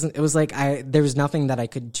was like there was nothing that I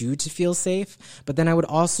could do to feel safe. But then I would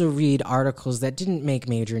also read articles that didn't make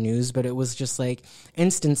major news, but it was just like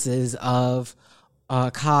instances of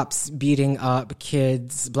cops beating up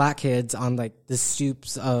Black kids on like the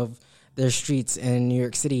stoops of their streets in New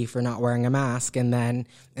York City for not wearing a mask, and then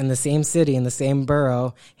in the same city, in the same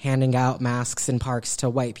borough, handing out masks in parks to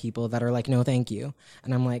white people that are like, no, thank you.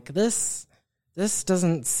 And I'm like, this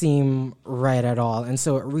doesn't seem right at all. And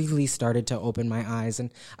so it really started to open my eyes.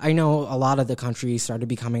 And I know a lot of the country started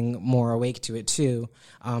becoming more awake to it too.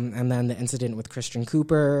 And then the incident with Christian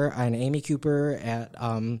Cooper and Amy Cooper at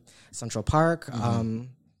Central Park.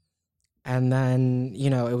 And then,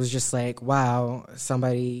 you know, it was just like, wow,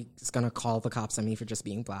 somebody is going to call the cops on me for just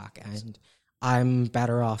being black. And I'm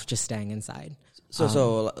better off just staying inside.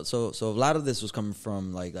 So a lot of this was coming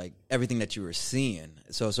from like everything that you were seeing.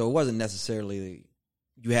 So it wasn't necessarily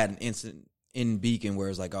you had an incident in Beacon where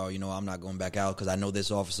it's like, oh, you know, I'm not going back out because I know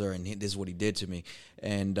this officer and this is what he did to me.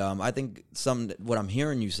 And I think what I'm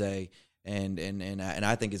hearing you say, and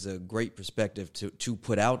I think it's a great perspective to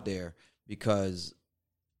put out there, because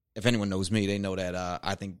if anyone knows me, they know that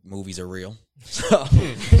I think movies are real. So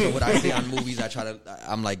what I see on movies,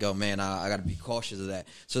 I'm like, oh man, I got to be cautious of that.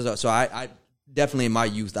 So I definitely in my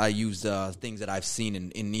youth, I used things that I've seen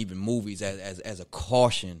in even movies as a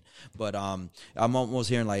caution. But I'm almost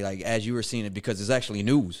hearing like as you were seeing it, because it's actually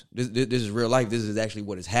news. This is real life. This is actually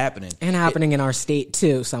what is happening, and happening in our state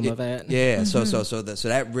too. Some of it, yeah. So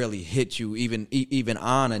that really hit you even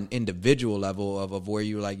on an individual level of where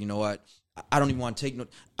you're like, you know what. I don't even want to take no.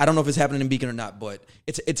 I don't know if it's happening in Beacon or not, but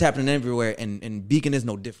it's happening everywhere, and Beacon is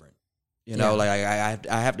no different. You know, like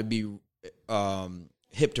I have to be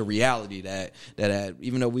hip to reality that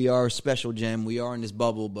even though we are a special gem, we are in this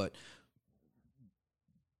bubble, but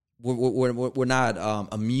we're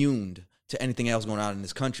not immune to anything else going on in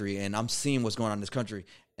this country. And I'm seeing what's going on in this country,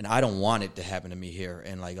 and I don't want it to happen to me here.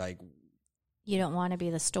 And like. You don't want to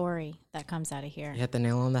be the story that comes out of here. You hit the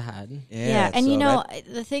nail on the head. Yeah, and so you know,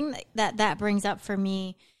 the thing that brings up for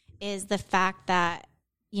me is the fact that,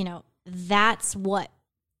 you know, that's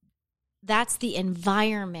the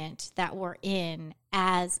environment that we're in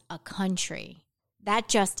as a country. That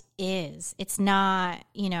just is. It's not,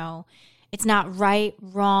 you know, it's not right,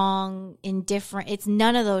 wrong, indifferent. It's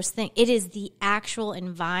none of those things. It is the actual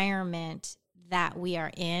environment that we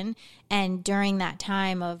are in. And during that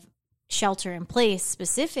time of shelter in place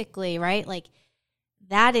specifically, right? Like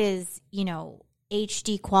that is, you know,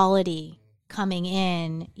 HD quality coming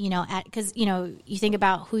in, you know, because, you know, you think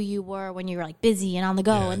about who you were when you were like busy and on the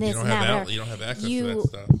go and this and that. You don't have access to that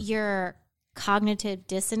stuff. Your cognitive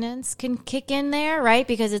dissonance can kick in there, right?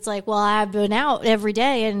 Because it's like, well, I've been out every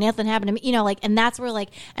day and nothing happened to me, you know, like, and that's where like,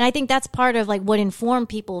 and I think that's part of like what informed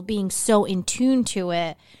people being so in tune to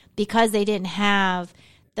it, because they didn't have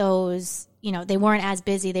those, you know, they weren't as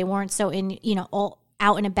busy. They weren't so in, you know, all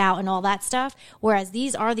out and about and all that stuff. Whereas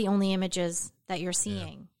these are the only images that you're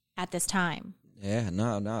seeing at this time. Yeah,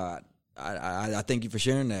 no. I thank you for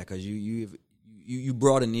sharing that, because you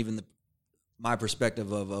brought in even my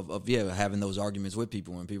perspective of having those arguments with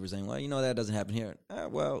people when people are saying, well, you know, that doesn't happen here.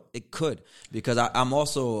 Well, it could, because I'm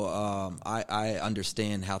also I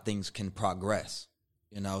understand how things can progress,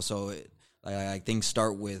 you know, so like things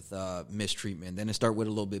start with mistreatment, then it start with a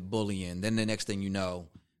little bit bullying, then the next thing you know,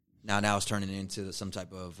 now it's turning into some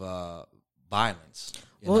type of violence.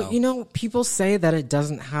 You know, people say that it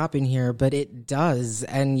doesn't happen here, but it does,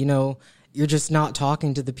 and you know, you're just not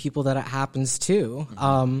talking to the people that it happens to.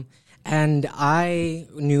 Mm-hmm. And I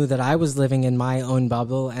knew that I was living in my own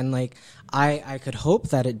bubble, and like I could hope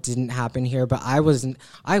that it didn't happen here, but I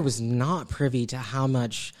was not privy to how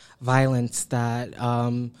much violence that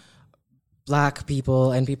Black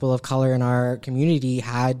people and people of color in our community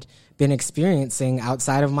had been experiencing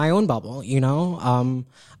outside of my own bubble, you know?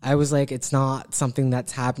 I was like, it's not something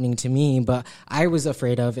that's happening to me, but I was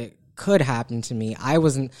afraid of it could happen to me. I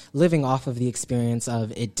wasn't living off of the experience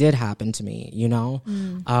of it did happen to me, you know?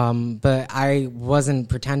 But I wasn't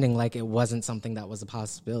pretending like it wasn't something that was a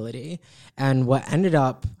possibility. And what ended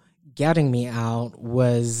up getting me out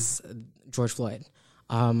was George Floyd.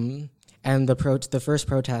 And the first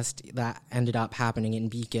protest that ended up happening in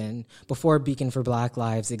Beacon, before Beacon for Black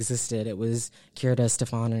Lives existed, it was Kierda,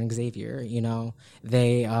 Stephon, and Xavier. You know,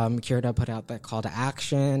 Kierda put out that call to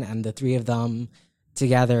action, and the three of them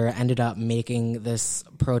together ended up making this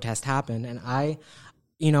protest happen. And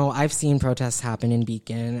I've seen protests happen in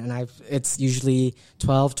Beacon, and it's usually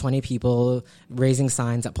 12, 20 people raising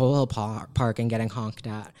signs at Polo Hill Park and getting honked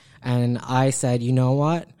at. And I said, you know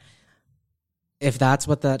what? If that's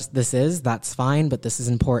what this is, that's fine, but this is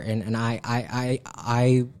important, and I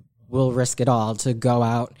will risk it all to go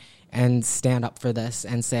out and stand up for this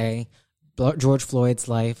and say George Floyd's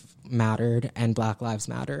life mattered and Black Lives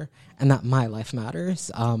Matter, and that my life matters.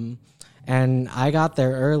 And I got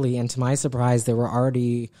there early, and to my surprise, there were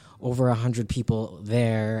already over 100 people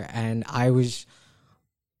there. And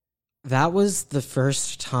that was the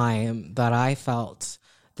first time that I felt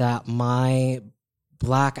that my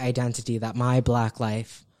Black identity, that my Black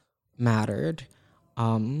life mattered.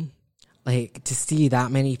 Like, to see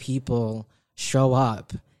that many people show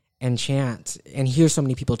up and chant, and hear so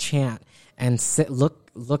many people chant and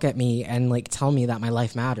look at me and like tell me that my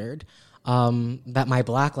life mattered, that my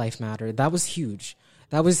Black life mattered. That was huge.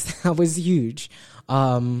 That was huge.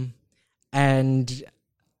 And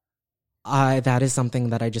that is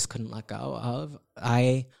something that I just couldn't let go of.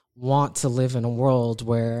 I want to live in a world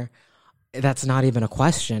where that's not even a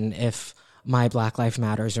question if my Black life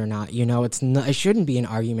matters or not. You know, it shouldn't be an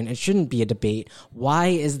argument. It shouldn't be a debate. Why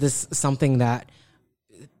is this something that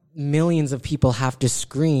millions of people have to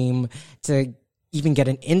scream to even get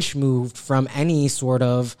an inch moved from any sort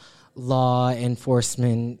of law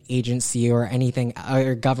enforcement agency or anything,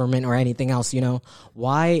 or government or anything else? You know,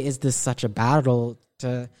 why is this such a battle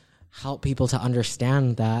to help people to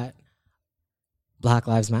understand that Black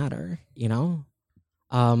lives matter, you know?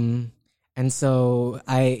 And so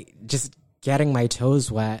I just getting my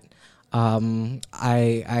toes wet,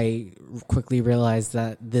 I quickly realized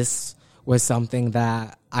that this was something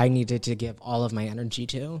that I needed to give all of my energy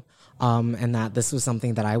to, and that this was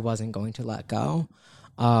something that I wasn't going to let go.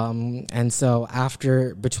 And so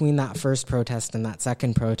between that first protest and that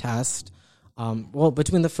second protest,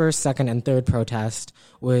 between the first, second, and third protest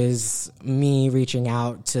was me reaching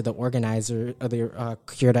out to the organizer of the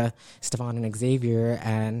Kierda, Stefan, and Xavier,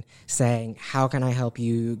 and saying, how can I help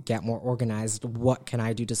you get more organized? What can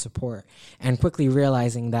I do to support? And quickly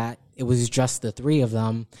realizing that it was just the three of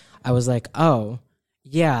them, I was like, oh,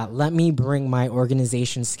 yeah, let me bring my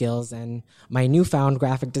organization skills and my newfound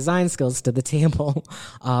graphic design skills to the table,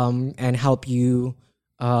 and help you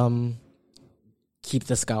keep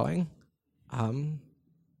this going.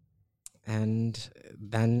 And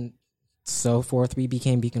then so forth, we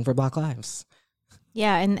became Beacon for Black Lives.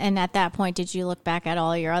 Yeah, and at that point, did you look back at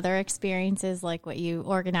all your other experiences, like what you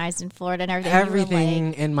organized in Florida and everything?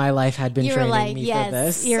 Everything in my life had been training me for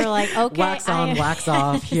this. You're like, okay. Wax on, wax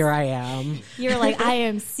off, here I am. You're like, I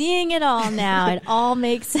am seeing it all now. It all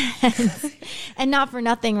makes sense. And not for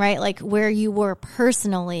nothing, right? Like where you were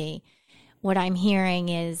personally, what I'm hearing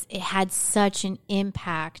is it had such an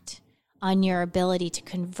impact on your ability to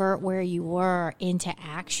convert where you were into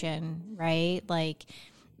action, right? Like,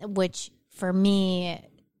 which for me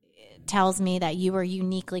tells me that you were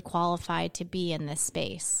uniquely qualified to be in this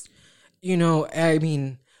space. You know, I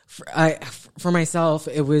mean, for myself,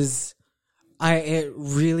 it really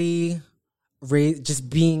just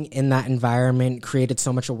being in that environment created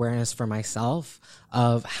so much awareness for myself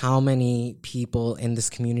of how many people in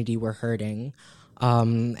this community were hurting.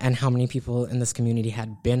 And how many people in this community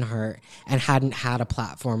had been hurt and hadn't had a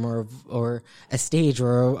platform or a stage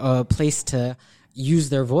or a place to use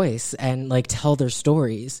their voice and like tell their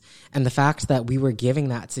stories. And the fact that we were giving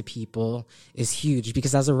that to people is huge,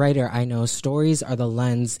 because as a writer, I know stories are the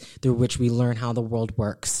lens through which we learn how the world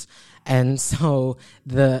works. And so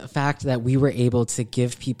the fact that we were able to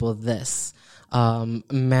give people this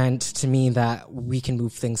meant to me that we can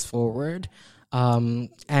move things forward.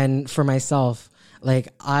 And for myself, like,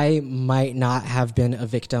 I might not have been a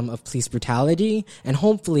victim of police brutality, and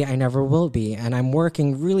hopefully I never will be. And I'm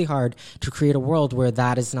working really hard to create a world where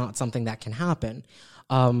that is not something that can happen.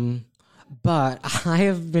 But I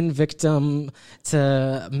have been victim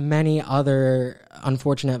to many other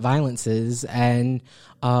unfortunate violences and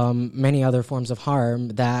many other forms of harm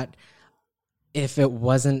that, if it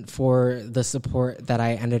wasn't for the support that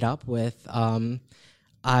I ended up with,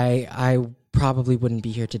 I probably wouldn't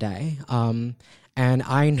be here today. And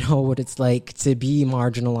I know what it's like to be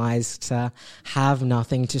marginalized, to have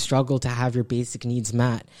nothing, to struggle to have your basic needs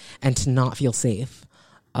met, and to not feel safe.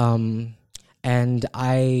 And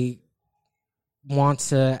I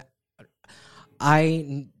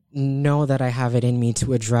know that I have it in me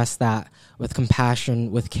to address that with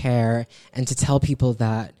compassion, with care, and to tell people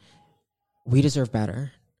that we deserve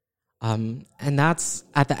better. And that's,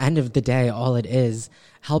 at the end of the day, all it is,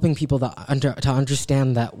 helping people to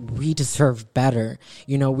understand that we deserve better.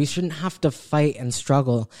 You know, we shouldn't have to fight and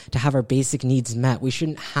struggle to have our basic needs met. We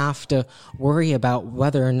shouldn't have to worry about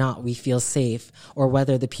whether or not we feel safe, or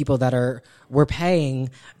whether the people that we're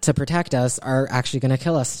paying to protect us are actually going to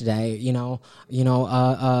kill us today.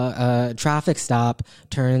 A traffic stop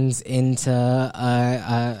turns into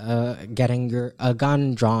getting a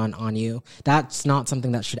gun drawn on you. That's not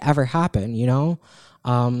something that should ever happen, you know?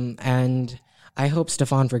 And I hope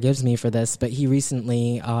Stefan forgives me for this, but he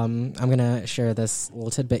recently, I'm going to share this little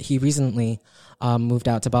tidbit. He recently moved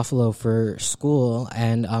out to Buffalo for school,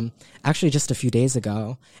 and actually just a few days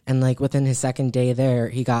ago. And like within his second day there,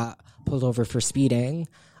 he got pulled over for speeding.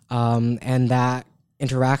 And that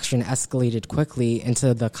interaction escalated quickly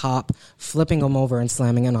into the cop flipping him over and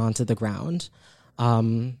slamming him onto the ground.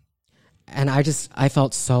 And I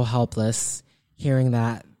felt so helpless hearing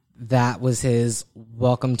that was his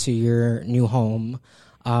welcome to your new home.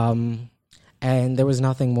 And there was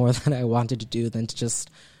nothing more that I wanted to do than to just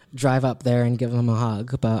drive up there and give him a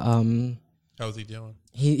hug. But how's he doing?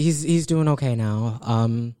 He's doing okay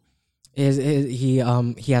now. He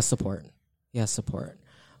has support. He has support.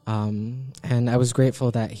 And I was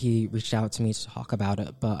grateful that he reached out to me to talk about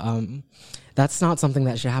it. But that's not something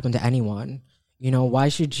that should happen to anyone. You know, why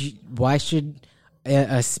should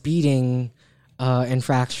a speeding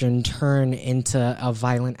infraction turn into a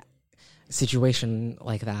violent situation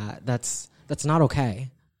like that? That's not okay.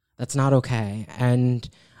 That's not okay. And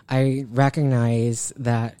I recognize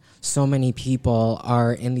that so many people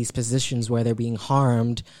are in these positions where they're being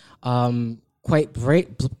harmed quite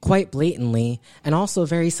blatantly and also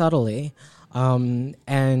very subtly.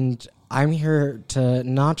 And I'm here to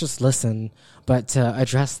not just listen, but to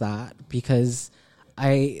address that, because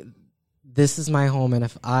this is my home, and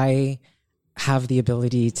if I have the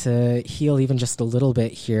ability to heal even just a little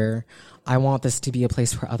bit here, I want this to be a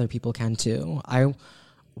place where other people can too. I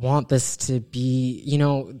want this to be, you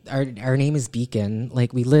know, our name is Beacon.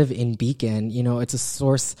 Like, we live in Beacon, you know,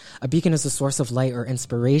 a beacon is a source of light or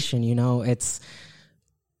inspiration, you know.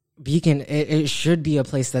 Beacon, it should be a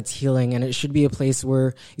place that's healing, and it should be a place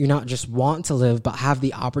where you not just want to live, but have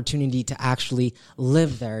the opportunity to actually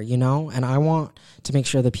live there, you know? And I want to make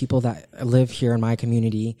sure the people that live here in my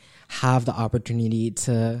community have the opportunity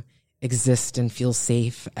to exist and feel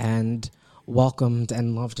safe and welcomed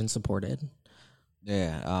and loved and supported.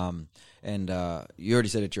 Yeah. And you already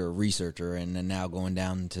said that you're a researcher, and then now going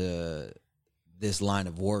down to this line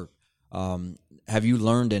of work. Have you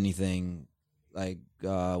learned anything like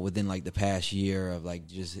within like the past year of like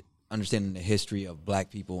just understanding the history of Black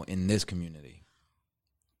people in this community?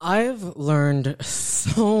 I've learned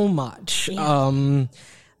so much. Yeah.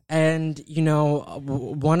 And, you know,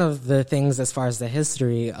 one of the things as far as the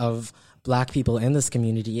history of Black people in this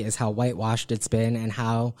community is how whitewashed it's been, and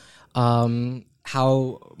how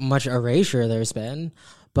much erasure there's been.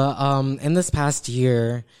 But in this past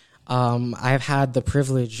year, I've had the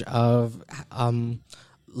privilege of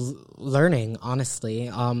learning,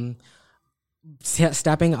 honestly,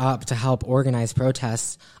 stepping up to help organize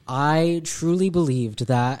protests. I truly believed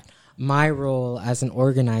that my role as an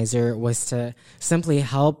organizer was to simply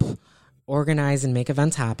help organize and make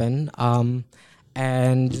events happen,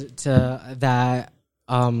 and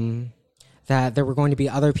that there were going to be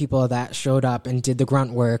other people that showed up and did the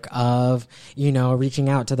grunt work of, you know, reaching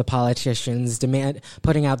out to the politicians,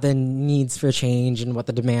 putting out the needs for change and what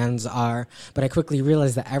the demands are. But I quickly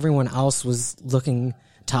realized that everyone else was looking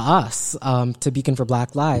to us, to Beacon for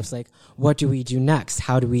Black Lives. Like, what do we do next?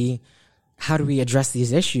 How do we address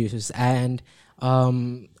these issues? And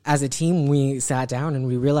as a team, we sat down and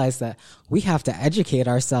we realized that we have to educate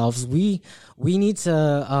ourselves. We need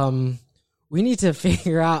to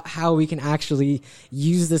figure out how we can actually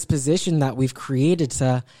use this position that we've created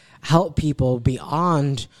to help people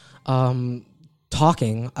beyond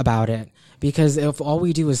talking about it. Because if all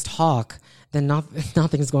we do is talk, then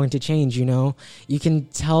nothing's going to change, you know? You can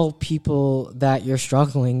tell people that you're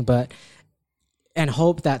struggling and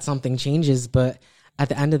hope that something changes, but at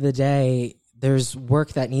the end of the day, there's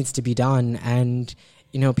work that needs to be done, and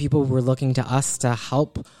you know, people were looking to us to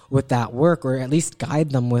help with that work, or at least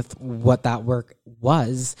guide them with what that work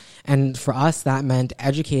was. And for us, that meant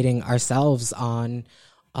educating ourselves on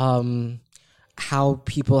how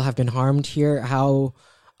people have been harmed here, how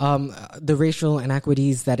the racial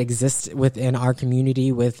inequities that exist within our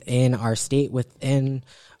community, within our state, within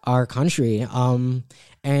our country,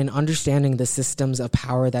 and understanding the systems of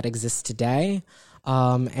power that exist today,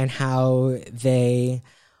 and how they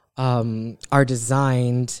are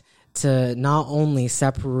designed to not only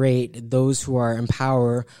separate those who are in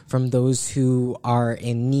power from those who are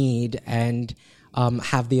in need and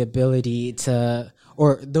have the ability to,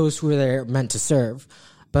 or those who they're meant to serve,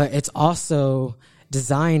 but it's also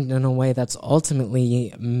designed in a way that's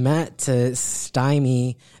ultimately meant to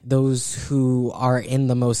stymie those who are in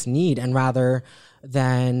the most need, and rather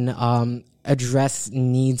than address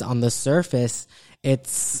needs on the surface,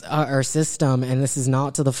 it's our system, and this is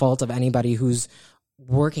not to the fault of anybody who's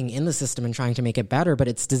working in the system and trying to make it better, but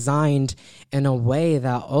it's designed in a way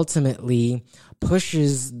that ultimately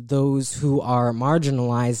pushes those who are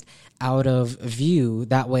marginalized out of view.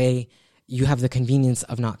 That way you have the convenience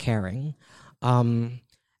of not caring. And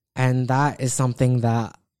that is something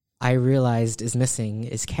that I realized is missing,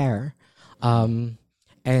 is care.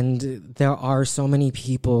 And there are so many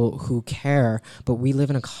people who care, but we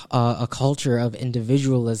live in a culture of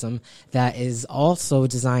individualism that is also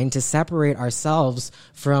designed to separate ourselves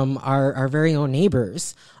from our very own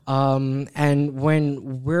neighbors. And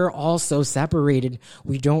when we're all so separated,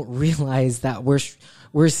 we don't realize that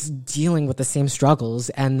we're dealing with the same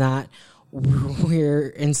struggles, and that we're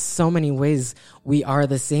in so many ways we are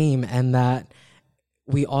the same, and that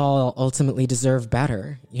we all ultimately deserve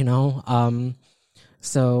better, you know?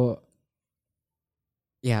 So,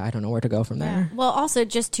 yeah, I don't know where to go from there. Yeah. Well, also,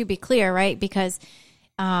 just to be clear, right, because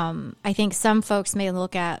I think some folks may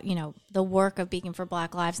look at, you know, the work of Beacon for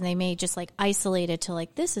Black Lives, and they may just like isolate it to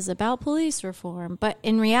like, this is about police reform. But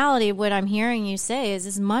in reality, what I'm hearing you say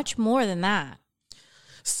is much more than that.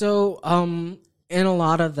 So, in a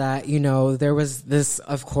lot of that, you know, there was this,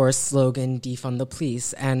 of course, slogan, defund the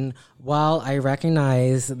police. And while I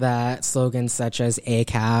recognize that slogans such as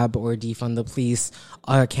ACAB or defund the police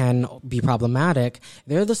can be problematic,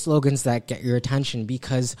 they're the slogans that get your attention,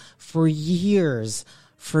 because for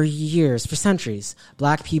centuries,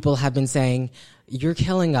 Black people have been saying, you're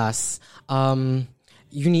killing us. You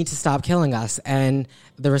need to stop killing us. And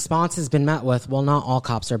the response has been met with, well, not all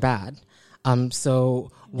cops are bad.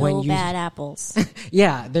 So when no bad apples.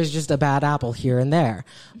 Yeah, there's just a bad apple here and there.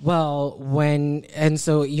 Well,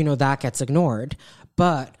 so, you know, that gets ignored.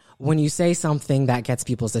 But when you say something that gets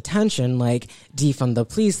people's attention, like defund the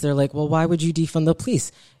police, they're like, well, why would you defund the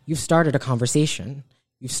police? You've started a conversation.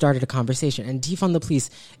 And defund the police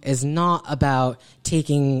is not about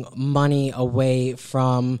taking money away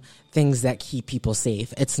from things that keep people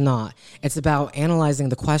safe. It's not. It's about analyzing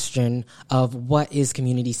the question of what is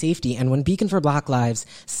community safety. And when Beacon for Black Lives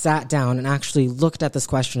sat down and actually looked at this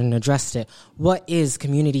question and addressed it, what is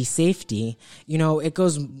community safety? You know, it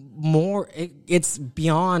goes more, it's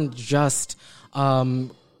beyond just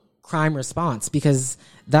crime response, because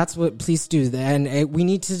that's what police do. And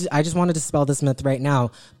I just wanted to dispel this myth right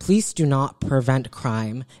now. Police do not prevent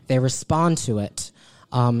crime. They respond to it.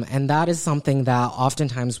 And that is something that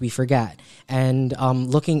oftentimes we forget. And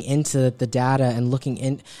looking into the data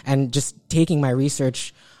and just taking my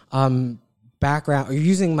research background, or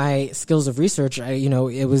using my skills of research,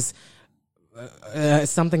 it was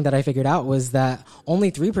something that I figured out was that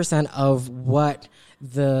only 3% of what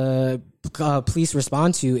the police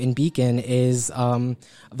respond to in Beacon is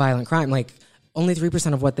violent crime. Like, only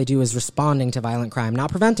 3% of what they do is responding to violent crime, not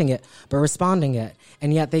preventing it, but responding it.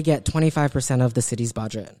 And yet they get 25% of the city's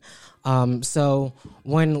budget. So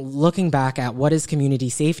when looking back at what is community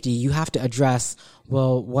safety, you have to address,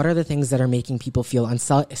 well, what are the things that are making people feel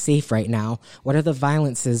unsafe right now? What are the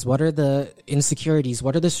violences? What are the insecurities?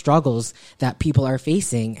 What are the struggles that people are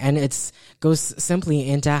facing? And it goes simply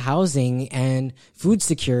into housing and food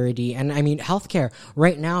security. And I mean, healthcare.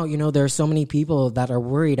 Right now, you know, there are so many people that are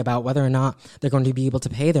worried about whether or not they're going to be able to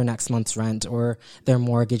pay their next month's rent or their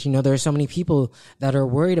mortgage. You know, there are so many people that are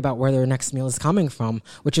worried about where their next meal is coming from,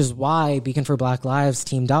 which is why Beacon for Black Lives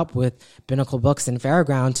teamed up with Binnacle Books and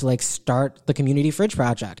Fairground to start the Community Fridge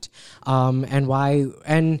Project.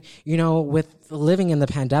 And you know, with living in the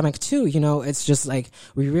pandemic too, you know, it's just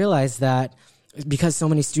we realized that because so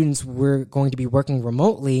many students were going to be working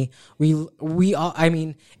remotely, we all, I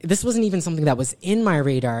mean, this wasn't even something that was in my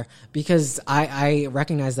radar, because I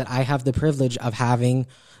recognize that I have the privilege of having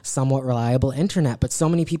somewhat reliable internet, but so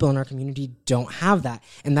many people in our community don't have that.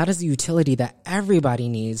 And that is the utility that everybody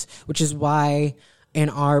needs, which is why in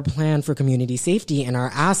our plan for community safety and our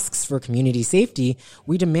asks for community safety,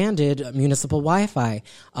 we demanded municipal Wi-Fi.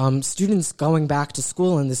 Students going back to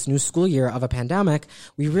school in this new school year of a pandemic,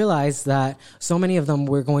 we realized that so many of them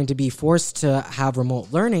were going to be forced to have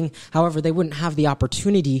remote learning. However, they wouldn't have the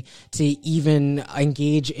opportunity to even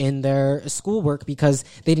engage in their schoolwork because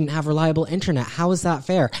they didn't have reliable internet. How is that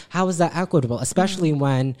fair? How is that equitable? Especially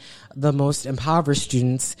when the most impoverished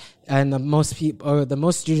students and most people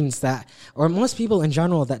in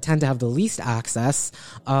general that tend to have the least access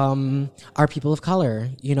are people of color,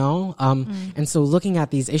 you know? And so looking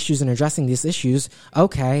at these issues and addressing these issues,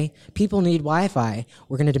 okay, people need Wi-Fi.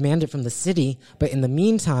 We're going to demand it from the city, but in the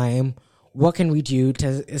meantime, what can we do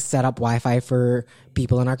to set up Wi-Fi for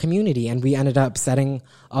people in our community? And we ended up setting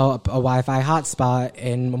up a Wi-Fi hotspot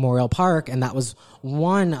in Memorial Park, and that was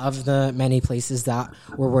one of the many places that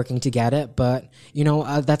we're working to get it. But,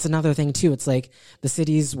 that's another thing too. It's like the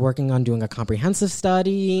city's working on doing a comprehensive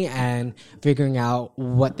study and figuring out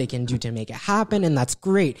what they can do to make it happen, and that's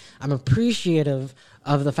great. I'm appreciative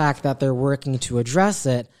of the fact that they're working to address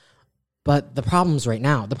it, but the problem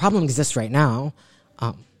exists right now.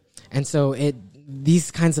 And so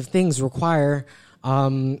these kinds of things require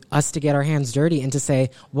us to get our hands dirty and to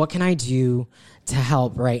say, what can I do to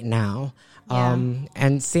help right now? Yeah.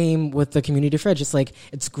 And same with the community fridge. It's like,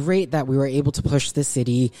 it's great that we were able to push the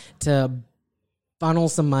city to funnel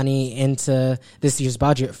some money into this year's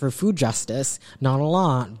budget for food justice. Not a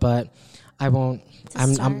lot, but I won't.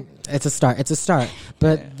 It's a start.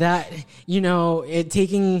 But that, it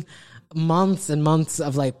taking months and months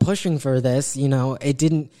of like pushing for this,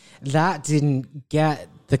 that didn't get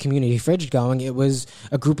the community fridge going. It was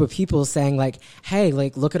a group of people saying like, hey,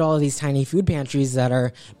 like, look at all of these tiny food pantries that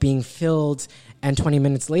are being filled and 20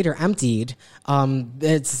 minutes later emptied.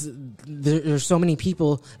 There's so many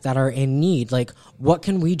people that are in need. Like, what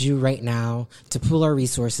can we do right now to pool our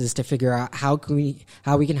resources to figure out how we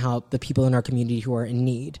can help the people in our community who are in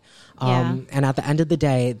need? And at the end of the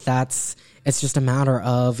day, it's just a matter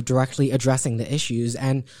of directly addressing the issues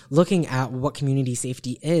and looking at what community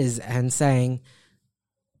safety is and saying,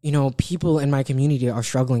 people in my community are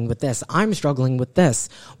struggling with this. I'm struggling with this.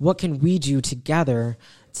 What can we do together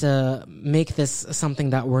to make this something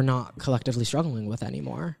that we're not collectively struggling with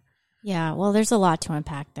anymore? Yeah, well, there's a lot to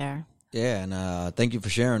unpack there. Yeah, and thank you for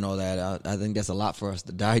sharing all that. I think that's a lot for us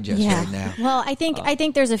to digest right now. Well, I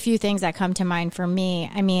think there's a few things that come to mind for me.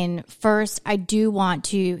 I mean, first, I do want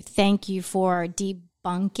to thank you for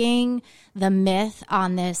debunking the myth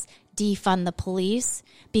on this defund the police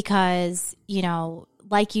because,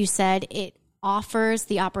 like you said, it offers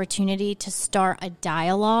the opportunity to start a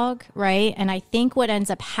dialogue, right? And I think what ends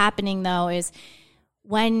up happening, though, is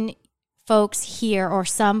when folks hear, or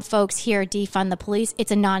some folks hear, defund the police,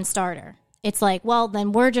 it's a non-starter. It's like, well,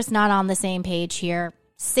 then we're just not on the same page here.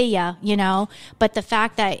 See ya, But the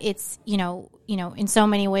fact that it's, in so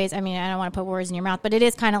many ways, I mean, I don't want to put words in your mouth, but it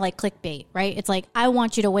is kind of like clickbait, right? It's like, I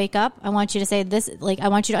want you to wake up. I want you to say this, like, I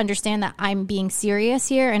want you to understand that I'm being serious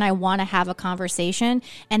here and I want to have a conversation,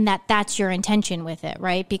 and that's your intention with it,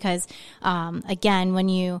 right? Because, again, when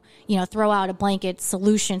you throw out a blanket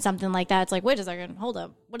solution, something like that, it's like, wait a second, hold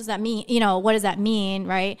up. What does that mean? What does that mean,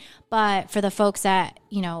 right? But for the folks that,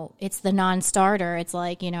 it's the non-starter, it's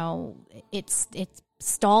like, it's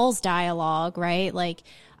stalls dialogue, right? Like,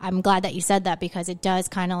 I'm glad that you said that because it does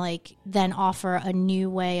kind of like then offer a new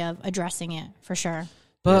way of addressing it for sure.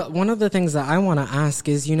 But one of the things that I want to ask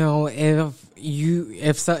is, if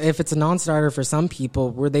it's a non-starter for some people,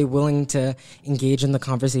 were they willing to engage in the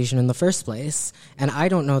conversation in the first place? And I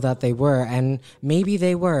don't know that they were, and maybe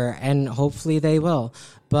they were, and hopefully they will.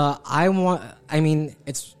 But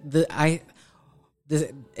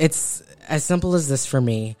it's as simple as this for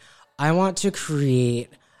me. I want to create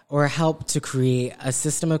or help to create a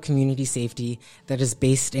system of community safety that is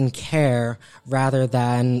based in care rather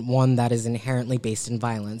than one that is inherently based in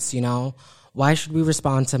violence, Why should we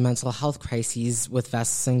respond to mental health crises with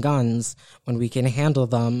vests and guns when we can handle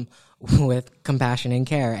them with compassion and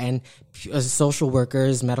care? And social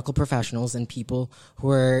workers, medical professionals, and people who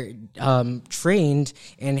are trained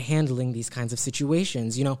in handling these kinds of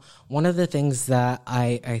situations. One of the things that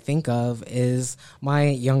I think of is my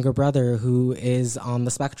younger brother who is on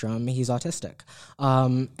the spectrum. He's autistic.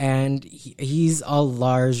 And he's a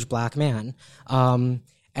large black man.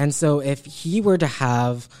 And so if he were to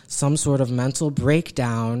have some sort of mental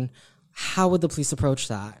breakdown, how would the police approach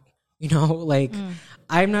that?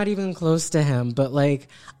 I'm not even close to him, but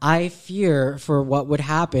I fear for what would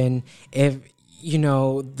happen if,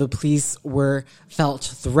 the police felt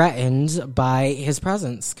threatened by his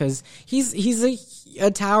presence, because he's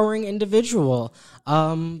a towering individual.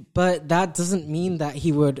 But that doesn't mean that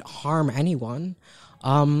he would harm anyone.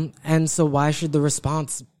 And so why should the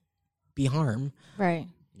response be harm? Right.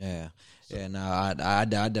 Yeah. Yeah. No, I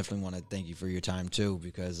definitely want to thank you for your time too,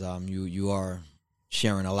 because you are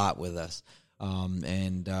sharing a lot with us.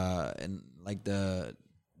 And like the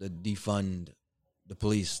defund the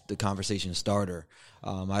police, the conversation starter.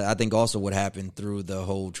 I think also what happened through the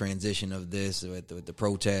whole transition of this with the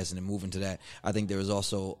protests and then moving to that, I think there was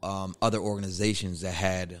also other organizations that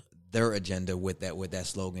had their agenda with that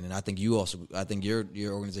slogan, and I think your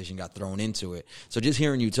organization got thrown into it. So just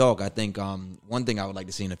hearing you talk, I think one thing I would like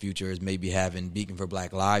to see in the future is maybe having Beacon for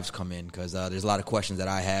Black Lives come in, because there's a lot of questions that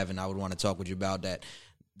I have, and I would want to talk with you about that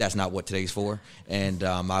that's not what today's for, and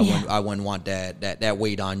I wouldn't want that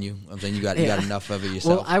weight on you. I'm saying you got enough of it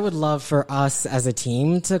yourself. Well, I would love for us as a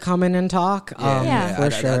team to come in and talk.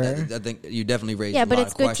 For sure. I think you definitely raised. Yeah, a but lot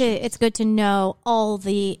of questions. it's good to know all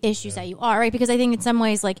the issues that you are, right? Because I think in some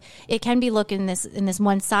ways, like, it can be looked in this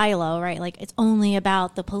one silo, right? Like, it's only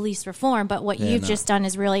about the police reform, but what you've just done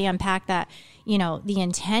is really unpack that. You know, the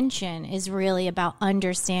intention is really about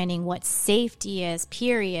understanding what safety is,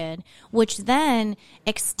 period, which then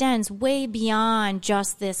extends way beyond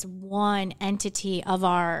just this one entity of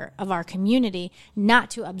our community,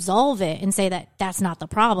 not to absolve it and say that that's not the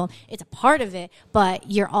problem. It's a part of it, but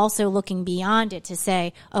you're also looking beyond it to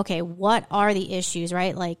say, okay, what are the issues,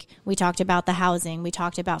 right? Like, we talked about the housing, we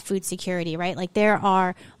talked about food security, right? Like, there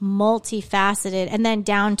are multifaceted, and then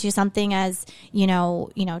down to something as,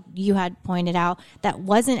 you had pointed out that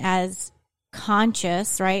wasn't as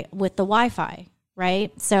conscious, right, with the Wi-Fi,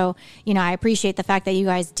 right? So, I appreciate the fact that you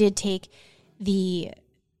guys did take the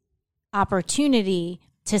opportunity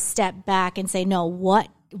to step back and say, no, what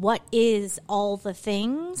is all the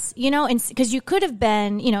things, and because you could have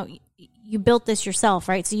been, you built this yourself,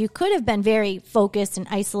 right? So you could have been very focused and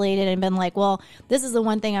isolated and been like, well, this is the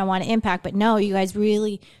one thing I want to impact. But no, you guys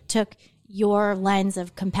really took your lens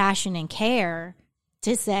of compassion and care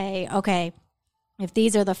to say, okay, if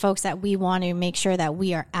these are the folks that we want to make sure that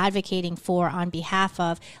we are advocating for on behalf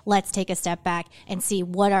of, let's take a step back and see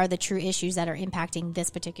what are the true issues that are impacting this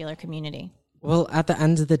particular community. Well, at the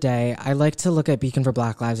end of the day, I like to look at Beacon for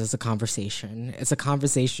Black Lives as a conversation. It's a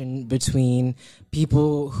conversation between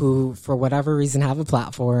people who, for whatever reason, have a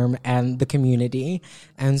platform and the community.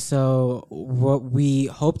 And so what we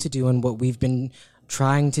hope to do and what we've been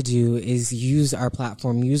trying to do is use our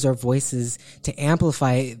platform, use our voices to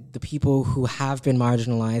amplify the people who have been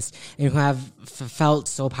marginalized and who have felt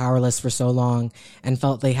so powerless for so long and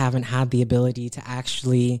felt they haven't had the ability to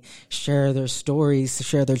actually share their stories, to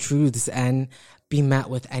share their truths, and be met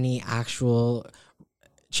with any actual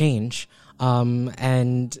change.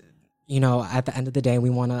 And at the end of the day, we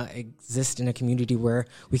want to exist in a community where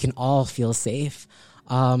we can all feel safe.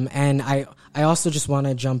 And I also just want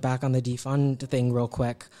to jump back on the defund thing real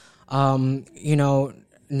quick.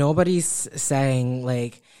 Nobody's saying,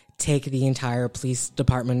 like, take the entire police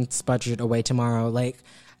department's budget away tomorrow. Like,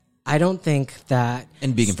 I don't think that...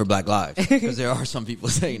 And Beacon for Black Lives, because there are some people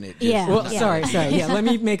saying it. Yeah. Well, sorry. Yeah, let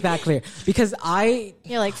me make that clear. Because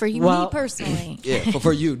You're like, for you, me personally. Yeah, but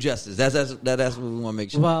for you, Justice. That's what we want to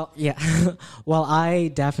make sure. Well, yeah. Well, I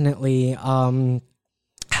definitely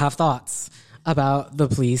have thoughts about the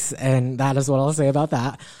police, and that is what I'll say about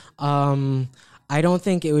that. I don't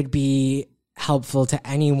think it would be helpful to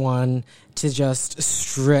anyone to just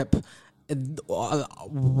strip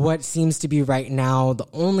what seems to be right now the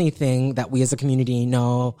only thing that we as a community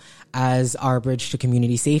know as our bridge to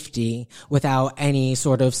community safety, without any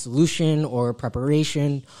sort of solution or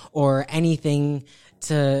preparation or anything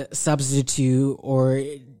to substitute or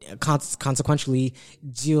consequentially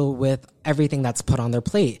deal with everything that's put on their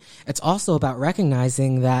plate. It's also about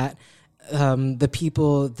recognizing that the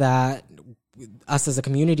people that us as a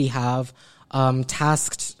community have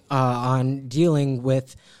tasked on dealing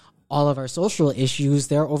with all of our social issues,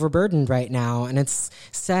 they're overburdened right now. And it's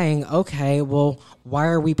saying, okay, well, why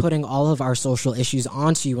are we putting all of our social issues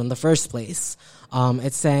onto you in the first place?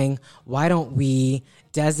 It's saying, why don't we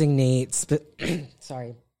designate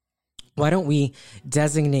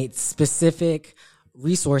specific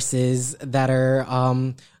resources that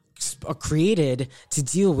are created to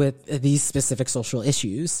deal with these specific social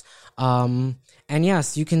issues? And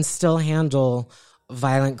yes, you can still handle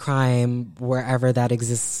violent crime wherever that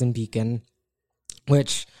exists in Beacon,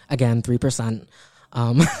 which, again, 3%.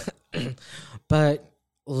 But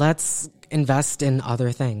let's invest in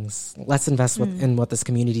other things. Let's invest in what this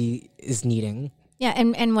community is needing. Yeah,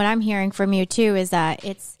 and what I'm hearing from you too is that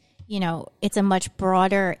it's a much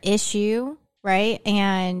broader issue, right?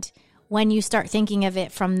 And when you start thinking of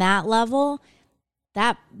it from that level,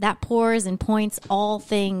 that pours and points all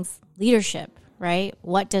things leadership, right?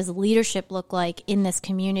 What does leadership look like in this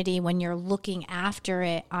community when you're looking after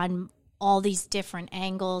it on all these different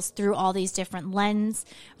angles, through all these different lenses,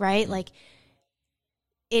 right? Like,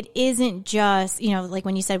 it isn't just, like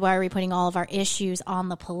when you said, why are we putting all of our issues on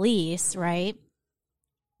the police, right?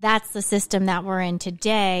 That's the system that we're in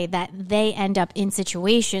today, that they end up in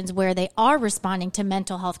situations where they are responding to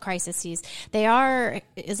mental health crises. They are,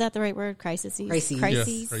 is that the right word? Crises? Crises. Yeah,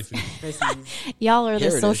 crises. Y'all are the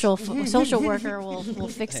social worker will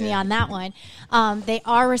fix me on that one. They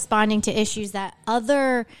are responding to issues that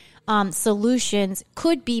other solutions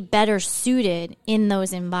could be better suited in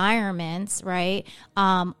those environments, right?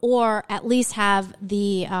 Or at least have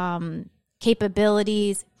the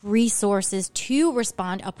capabilities, resources to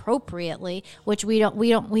respond appropriately, which we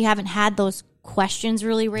haven't had those questions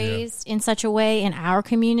really raised in such a way in our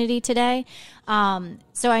community today.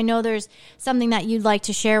 So I know there's something that you'd like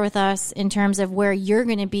to share with us in terms of where you're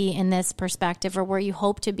going to be in this perspective, or where you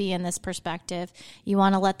hope to be in this perspective. You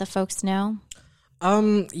want to let the folks know?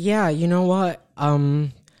 Yeah, you know what?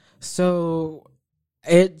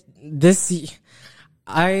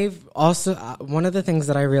 I've also, one of the things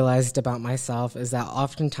that I realized about myself is that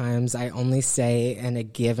oftentimes I only stay in a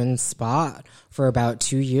given spot for about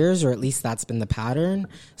 2 years, or at least that's been the pattern.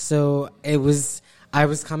 So I was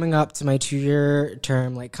coming up to my 2-year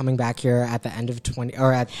term, like coming back here at the end of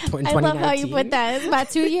 2019. I love how you put that. It's my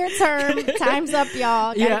 2-year term. Time's up,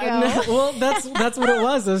 y'all. Gotta go. Well, that's what it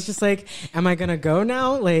was. It was just like, am I gonna go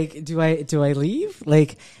now? Like, do I leave?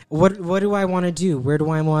 Like, what do I want to do? Where do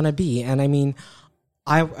I want to be? And I mean,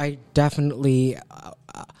 I definitely,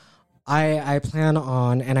 I plan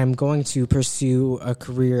on, and I'm going to pursue a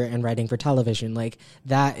career in writing for television. Like,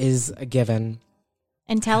 that is a given.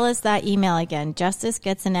 And tell us that email again. Justice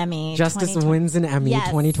gets an Emmy. Justice wins an Emmy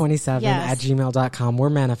 2027 Yes. at gmail.com. We're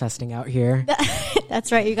manifesting out here.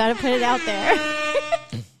 That's right. You got to put it out there.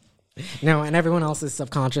 No, and everyone else is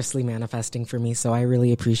subconsciously manifesting for me, so I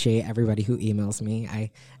really appreciate everybody who emails me.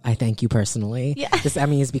 I thank you personally. Yeah. This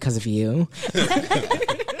Emmy is because of you.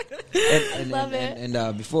 Love it.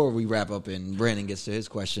 And before we wrap up and Brandon gets to his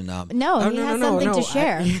question, No, he has something to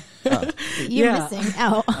share. You're missing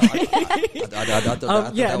out. I thought that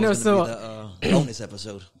was going to be the bonus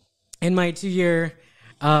episode. In my 2-year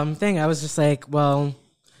thing, I was just like, well,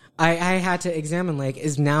 I had to examine, like,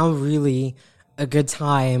 is now really a good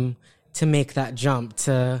time to make that jump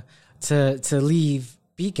to leave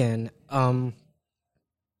Beacon? And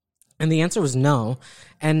the answer was no.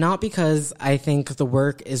 And not because I think the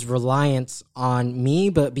work is reliant on me,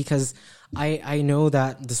 but because I know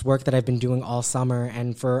that this work that I've been doing all summer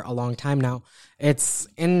and for a long time now, it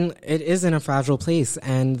is in a fragile place,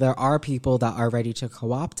 and there are people that are ready to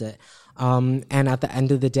co-opt it. And at the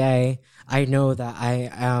end of the day, I know that I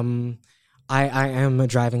am a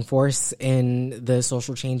driving force in the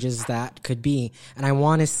social changes that could be. And I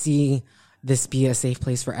want to see this be a safe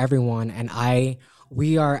place for everyone. And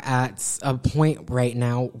we are at a point right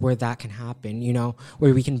now where that can happen, you know,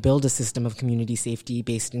 where we can build a system of community safety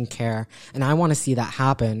based in care. And I want to see that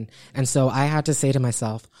happen. And so I had to say to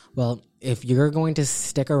myself, well, if you're going to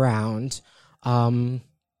stick around, how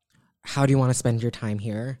do you want to spend your time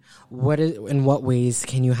here? In what ways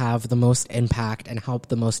can you have the most impact and help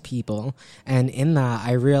the most people? And in that,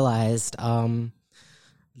 I realized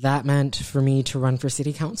that meant for me to run for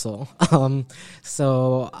city council.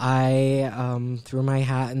 So I threw my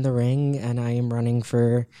hat in the ring, and I am running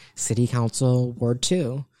for city council Ward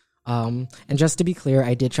 2. And just to be clear,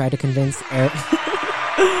 I did try to convince Eric.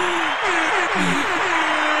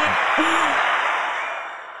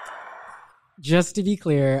 Just to be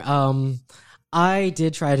clear, I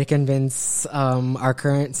did try to convince our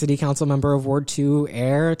current city council member of Ward 2,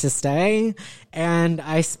 Air, to stay, and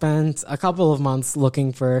I spent a couple of months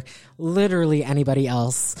looking for literally anybody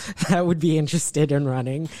else that would be interested in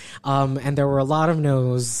running, and there were a lot of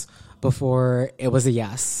no's before it was a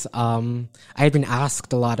yes. I had been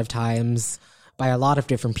asked a lot of times by a lot of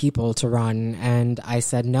different people to run, and I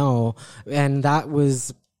said no, and that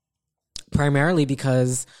was primarily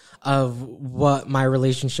because of what my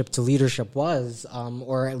relationship to leadership was,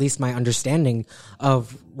 or at least my understanding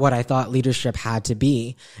of what I thought leadership had to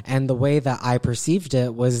be. And the way that I perceived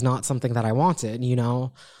it was not something that I wanted, you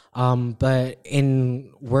know? But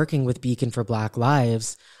in working with Beacon for Black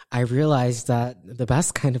Lives, I realized that the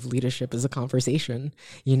best kind of leadership is a conversation.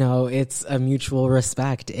 You know, it's a mutual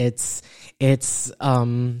respect. It's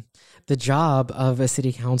the job of a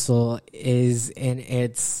city council is in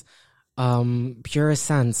its purest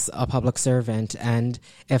sense a public servant. And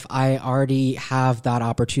if I already have that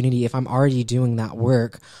opportunity, if I'm already doing that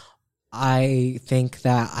work, I think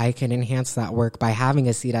that I can enhance that work by having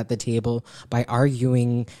a seat at the table, by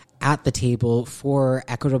arguing at the table for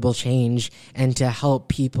equitable change, and to help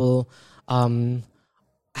people,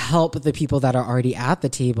 help the people that are already at the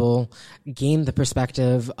table gain the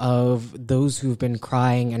perspective of those who've been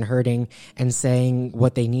crying and hurting and saying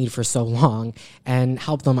what they need for so long, and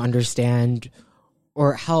help them understand,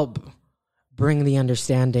 or help bring the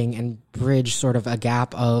understanding and bridge sort of a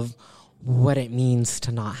gap of what it means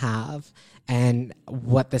to not have, and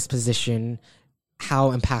what this position,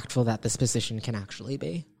 how impactful that this position can actually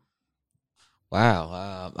be.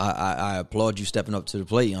 Wow. I applaud you stepping up to the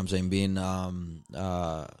plate. You know what I'm saying, being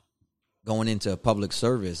going into public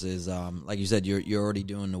service is like you said, you're already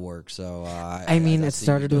doing the work. So I mean, it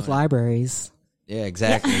started with libraries. Yeah,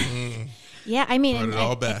 exactly. Yeah, I mean, Brought it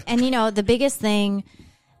all back. and you know, the biggest thing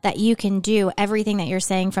that you can do, everything that you're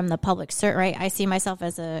saying from the public right? I see myself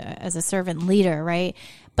as a servant leader, right?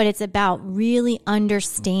 But it's about really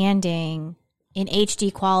understanding in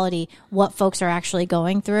HD quality what folks are actually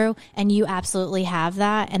going through, and you absolutely have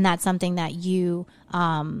that, and that's something that you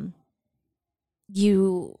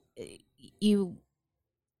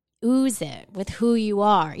ooze it with who you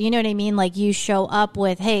are. You know what I mean? Like, you show up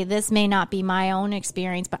with, hey, this may not be my own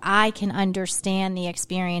experience, but I can understand the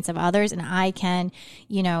experience of others, and I can,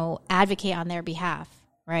 you know, advocate on their behalf,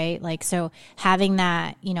 right? Like, so having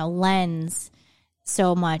that, you know, lens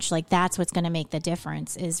so much, like, that's what's going to make the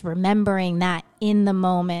difference, is remembering that in the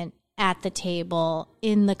moment, at the table,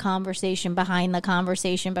 in the conversation, behind the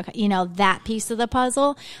conversation, you know, that piece of the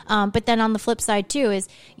puzzle. But then on the flip side too is,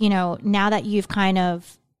 you know, now that you've kind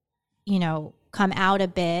of, you know, come out a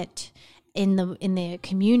bit in the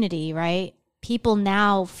community, right? People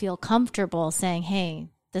now feel comfortable saying, hey,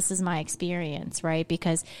 this is my experience, right?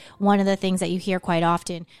 Because one of the things that you hear quite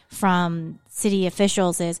often from city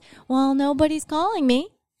officials is, well, nobody's calling me.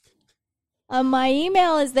 My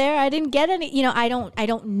email is there. I didn't get any, you know, I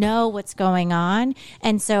don't know what's going on.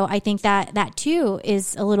 And so I think that too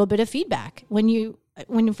is a little bit of feedback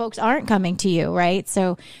when folks aren't coming to you, right?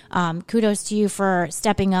 So kudos to you for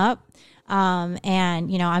stepping up.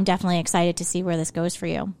 And, you know, I'm definitely excited to see where this goes for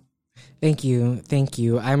you. Thank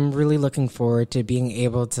you. I'm really looking forward to being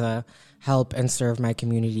able to help and serve my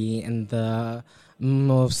community in the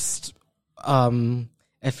most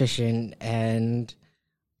efficient and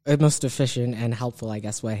helpful, I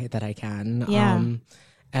guess, way that I can. Yeah.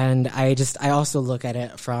 And I also look at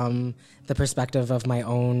it from the perspective of my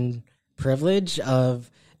own privilege of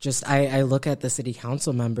just, I look at the city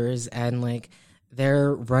council members and, like,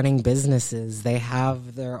 they're running businesses. They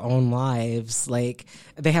have their own lives. Like,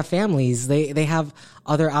 they have families. They have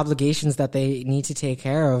other obligations that they need to take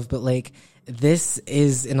care of. But, like, this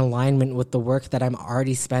is in alignment with the work that I'm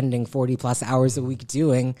already spending 40 plus hours a week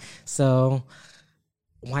doing. So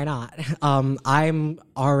why not? I'm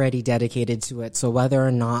already dedicated to it. So whether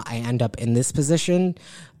or not I end up in this position,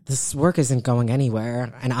 this work isn't going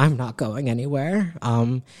anywhere, and I'm not going anywhere.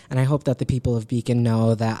 And I hope that the people of Beacon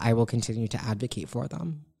know that I will continue to advocate for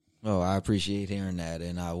them. Oh, I appreciate hearing that,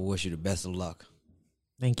 and I wish you the best of luck.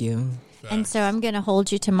 Thank you. And so I'm going to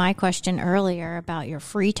hold you to my question earlier about your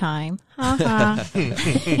free time. Well, he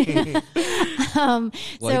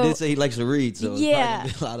did say he likes to read, so yeah,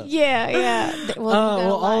 it's probably yeah.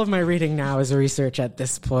 Well, all of my reading now is research at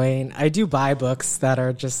this point. I do buy books that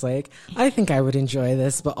are just like, I think I would enjoy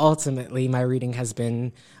this, but ultimately my reading has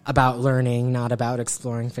been about learning, not about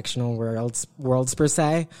exploring fictional worlds per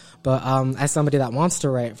se. But as somebody that wants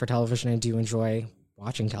to write for television, I do enjoy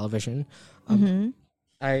watching television.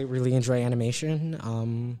 I really enjoy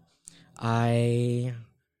animation. I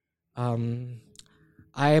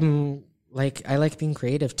like being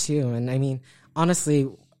creative too. And I mean, honestly,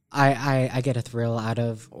 I get a thrill out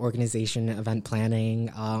of organization, event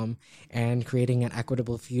planning, and creating an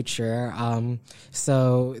equitable future.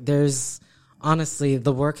 So there's honestly,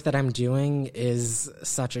 the work that I'm doing is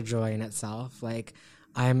such a joy in itself. Like,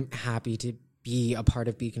 I'm happy to be a part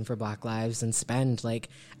of Beacon for Black Lives and spend like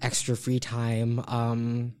extra free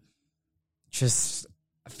time just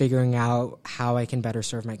figuring out how I can better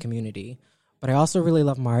serve my community. But I also really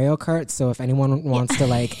love Mario Kart, so if anyone wants to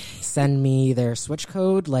like send me their Switch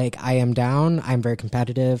code, like, I am down. I'm very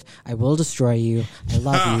competitive. I will destroy you. I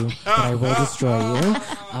love you, but I will destroy you.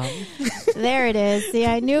 There it is. See,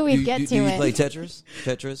 I knew we'd get to do you it. play Tetris?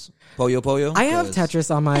 Puyo? I have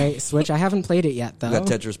Tetris on my Switch. I haven't played it yet, though. You got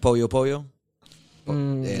Tetris Puyo?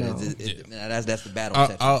 No. That's the battle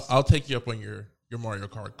Tetris. I'll take you up on your Mario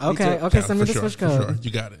Kart. Okay, send me the Switch code. Sure.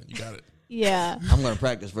 You got it. Yeah. I'm going to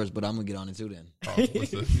practice first, but I'm going to get on it too then.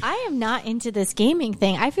 I am not into this gaming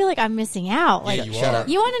thing. I feel like I'm missing out. Like, you want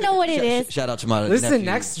to know what it is? Shout out to my Listen, nephew.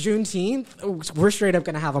 next Juneteenth, we're straight up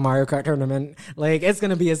going to have a Mario Kart tournament. Like, it's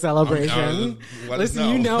going to be a celebration. Listen,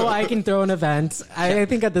 you know I can throw an event. I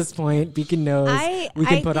think at this point, Beacon knows we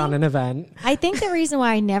can put on an event. I think the reason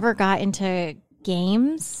why I never got into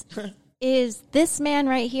games is this man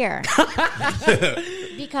right here.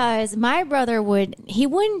 Because my brother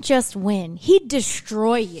wouldn't just win, he'd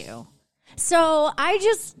destroy you. So I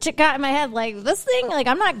just got in my head, like, this thing, like,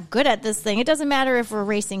 I'm not good at this thing. It doesn't matter if we're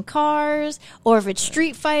racing cars or if it's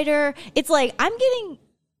Street Fighter. It's like, I'm getting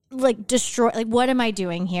like destroy, like what am I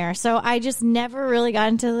doing here? So I just never really got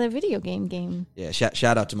into the video game. Yeah,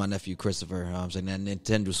 shout out to my nephew Christopher. I'm saying that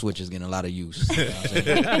Nintendo Switch is getting a lot of use. You know what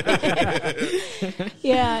I'm saying?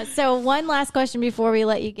 Yeah. So one last question before we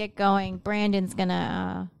let you get going. Brandon's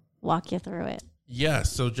gonna walk you through it. Yeah,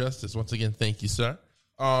 so Justice, once again, thank you, sir.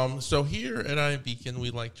 So here at Iron Beacon,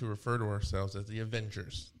 we like to refer to ourselves as the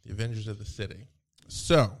Avengers of the city.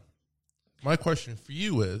 So my question for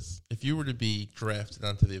you is, if you were to be drafted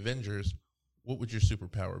onto the Avengers, what would your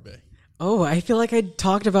superpower be? Oh, I feel like I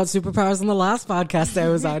talked about superpowers on the last podcast I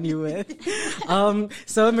was on you with.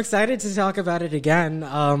 So I'm excited to talk about it again.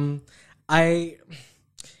 At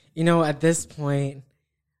this point,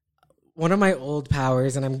 one of my old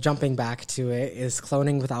powers, and I'm jumping back to it, is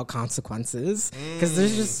cloning without consequences, because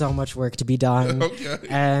there's just so much work to be done. Okay.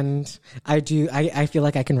 And I feel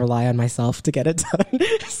like I can rely on myself to get it done.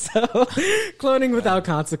 So cloning without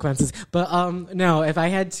consequences. But no, if I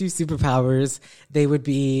had 2 superpowers, they would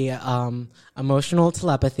be emotional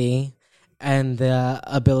telepathy and the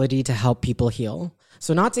ability to help people heal.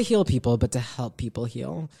 So not to heal people, but to help people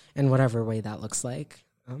heal in whatever way that looks like.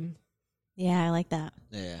 Yeah, I like that.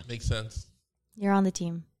 Yeah. Makes sense. You're on the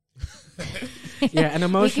team. Yeah, and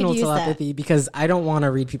emotional use that. telepathy, because I don't want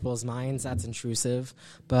to read people's minds. That's intrusive.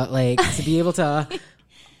 But like to be able to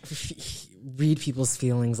read people's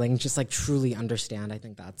feelings, like just like truly understand, I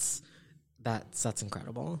think that's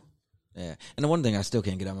incredible. Yeah. And the one thing I still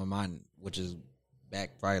can't get out of my mind, which is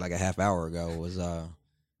back probably like a half hour ago, was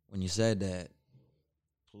when you said that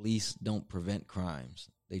police don't prevent crimes,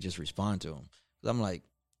 they just respond to them. 'Cause I'm like,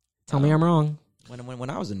 Tell me I'm wrong. When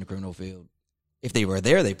I was in the criminal field, if they were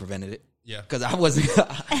there, they prevented it. Yeah. Because I wasn't.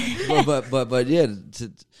 but yeah,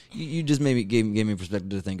 you just maybe gave me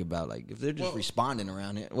perspective to think about, like, if they're just responding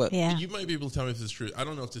around here. What? Yeah. You might be able to tell me if this is true. I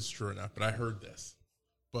don't know if this is true or not, but I heard this.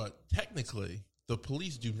 But technically, the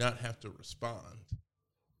police do not have to respond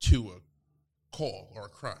to a call or a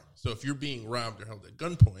crime. So if you're being robbed or held at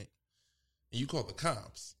gunpoint and you call the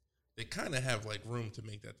cops, they kind of have like room to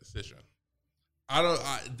make that decision.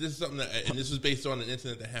 This is something that, and this was based on an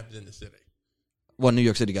incident that happened in the city. Well, New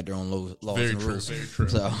York City got their own laws Very and true, rules. very true.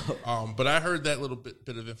 So, but I heard that little bit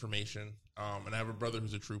of information, and I have a brother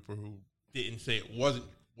who's a trooper who didn't say it wasn't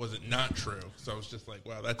not true. So I was just like,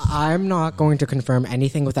 wow, that's. I'm not going to confirm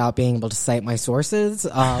anything without being able to cite my sources.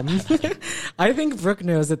 I think Brooke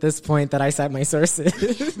knows at this point that I cite my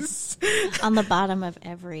sources. On the bottom of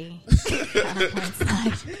every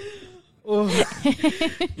PowerPoint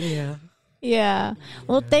slide. Yeah. Yeah.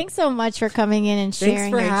 Well, thanks so much for coming in and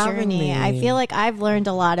sharing for your having journey. me. I feel like I've learned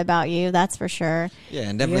a lot about you. That's for sure. yeah,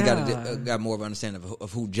 and definitely Yeah. got more of an understanding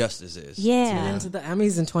of who Justice is. Yeah. Into the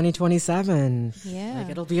Emmys in 2027. Yeah. Like,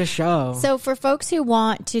 it'll be a show. So for folks who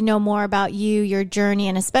want to know more about you, your journey,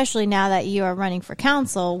 and especially now that you are running for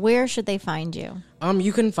council, where should they find you?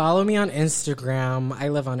 You can follow me on Instagram. I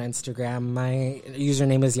live on Instagram. My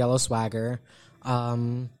username is Yellow Swagger.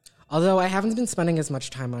 Although I haven't been spending as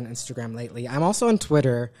much time on Instagram lately. I'm also on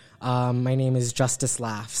Twitter. My name is Justice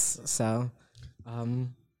Laughs. So, Nice.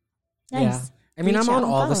 yeah. I mean, Reach I'm out on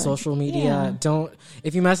and all the follow. social media. Yeah.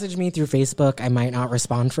 If you message me through Facebook, I might not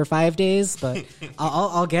respond for 5 days, but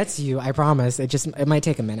I'll get to you. I promise. It might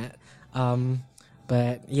take a minute.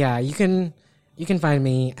 But yeah, you can find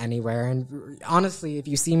me anywhere. And honestly, if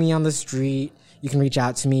you see me on the street, you can reach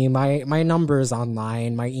out to me. My number is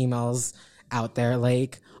online. My email's out there.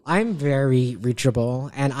 Like, I'm very reachable,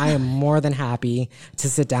 and I am more than happy to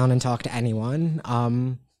sit down and talk to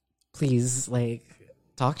anyone. Please, like,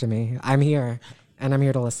 talk to me. I'm here, and I'm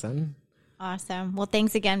here to listen. Awesome. Well,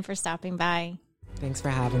 thanks again for stopping by. Thanks for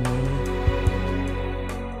having me.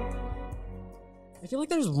 I feel like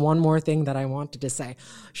there's one more thing that I wanted to say.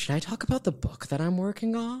 Should I talk about the book that I'm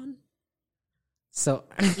working on? So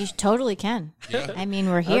You totally can. Yeah. I mean,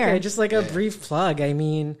 we're here. okay, just like a brief plug. I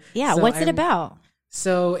mean, Yeah. so What's it I'm- about?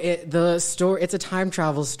 So it's a time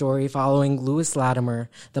travel story following Lewis Latimer,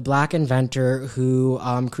 the black inventor who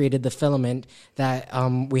created the filament that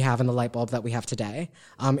we have in the light bulb that we have today.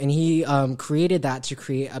 And he created that to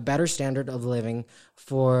create a better standard of living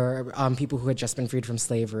for people who had just been freed from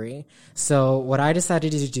slavery. So what I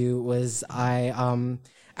decided to do was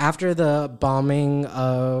after the bombing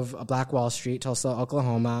of Black Wall Street, Tulsa,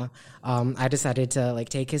 Oklahoma, I decided to like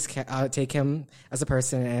take him as a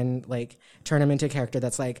person and like turn him into a character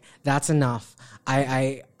that's like, that's enough.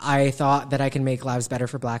 I thought that I can make lives better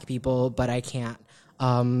for Black people, but I can't.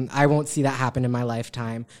 I won't see that happen in my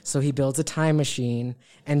lifetime. So he builds a time machine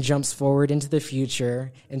and jumps forward into the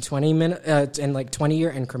future in 20-year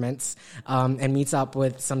increments, and meets up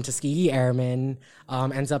with some Tuskegee Airmen,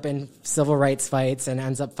 ends up in civil rights fights, and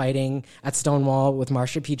ends up fighting at Stonewall with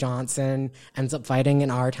Marsha P. Johnson, ends up fighting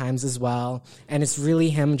in our times as well. And it's really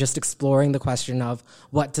him just exploring the question of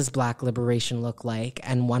what does Black liberation look like,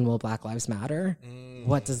 and when will Black Lives Matter?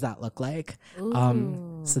 What does that look like?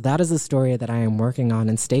 So that is a story that I am working on,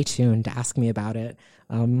 and stay tuned to ask me about it.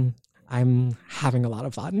 I'm having a lot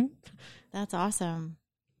of fun. That's awesome.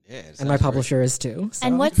 Yeah, And my publisher is too. So.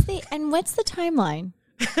 And what's the timeline?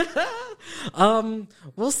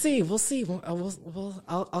 We'll see.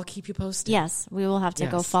 I'll keep you posted. Yes, we will have to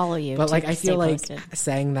go Yes. follow you. But to like, I stay feel like posted.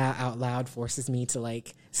 saying that out loud forces me to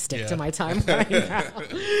like stick Yeah. to my timeline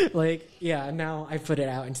now. Like, yeah, now I put it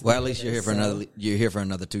out into. Well, the at least you're universe, here for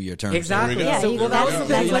another 2-year term. Exactly. There we go. Yeah, So, you- well, that was that's-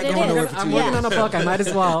 the thing. that's Like, what it is. I'm working on a book. I might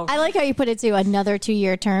as well. I like how you put it to another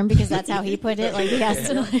 2-year term, because that's how he put it. Like, he has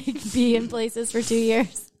to like be in places for 2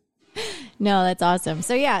 years. No, that's awesome.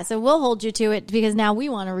 So yeah, so we'll hold you to it because now we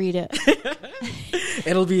want to read it.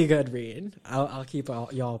 It'll be a good read. I'll keep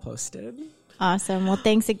y'all posted. Awesome. Well,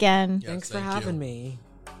 thanks again. Yes, Thanks for thank you. having me.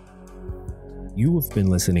 You have been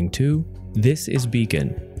listening to This is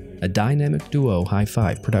Beacon, a dynamic duo high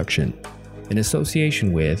five production, in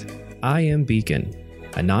association with I Am Beacon,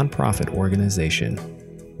 a nonprofit organization.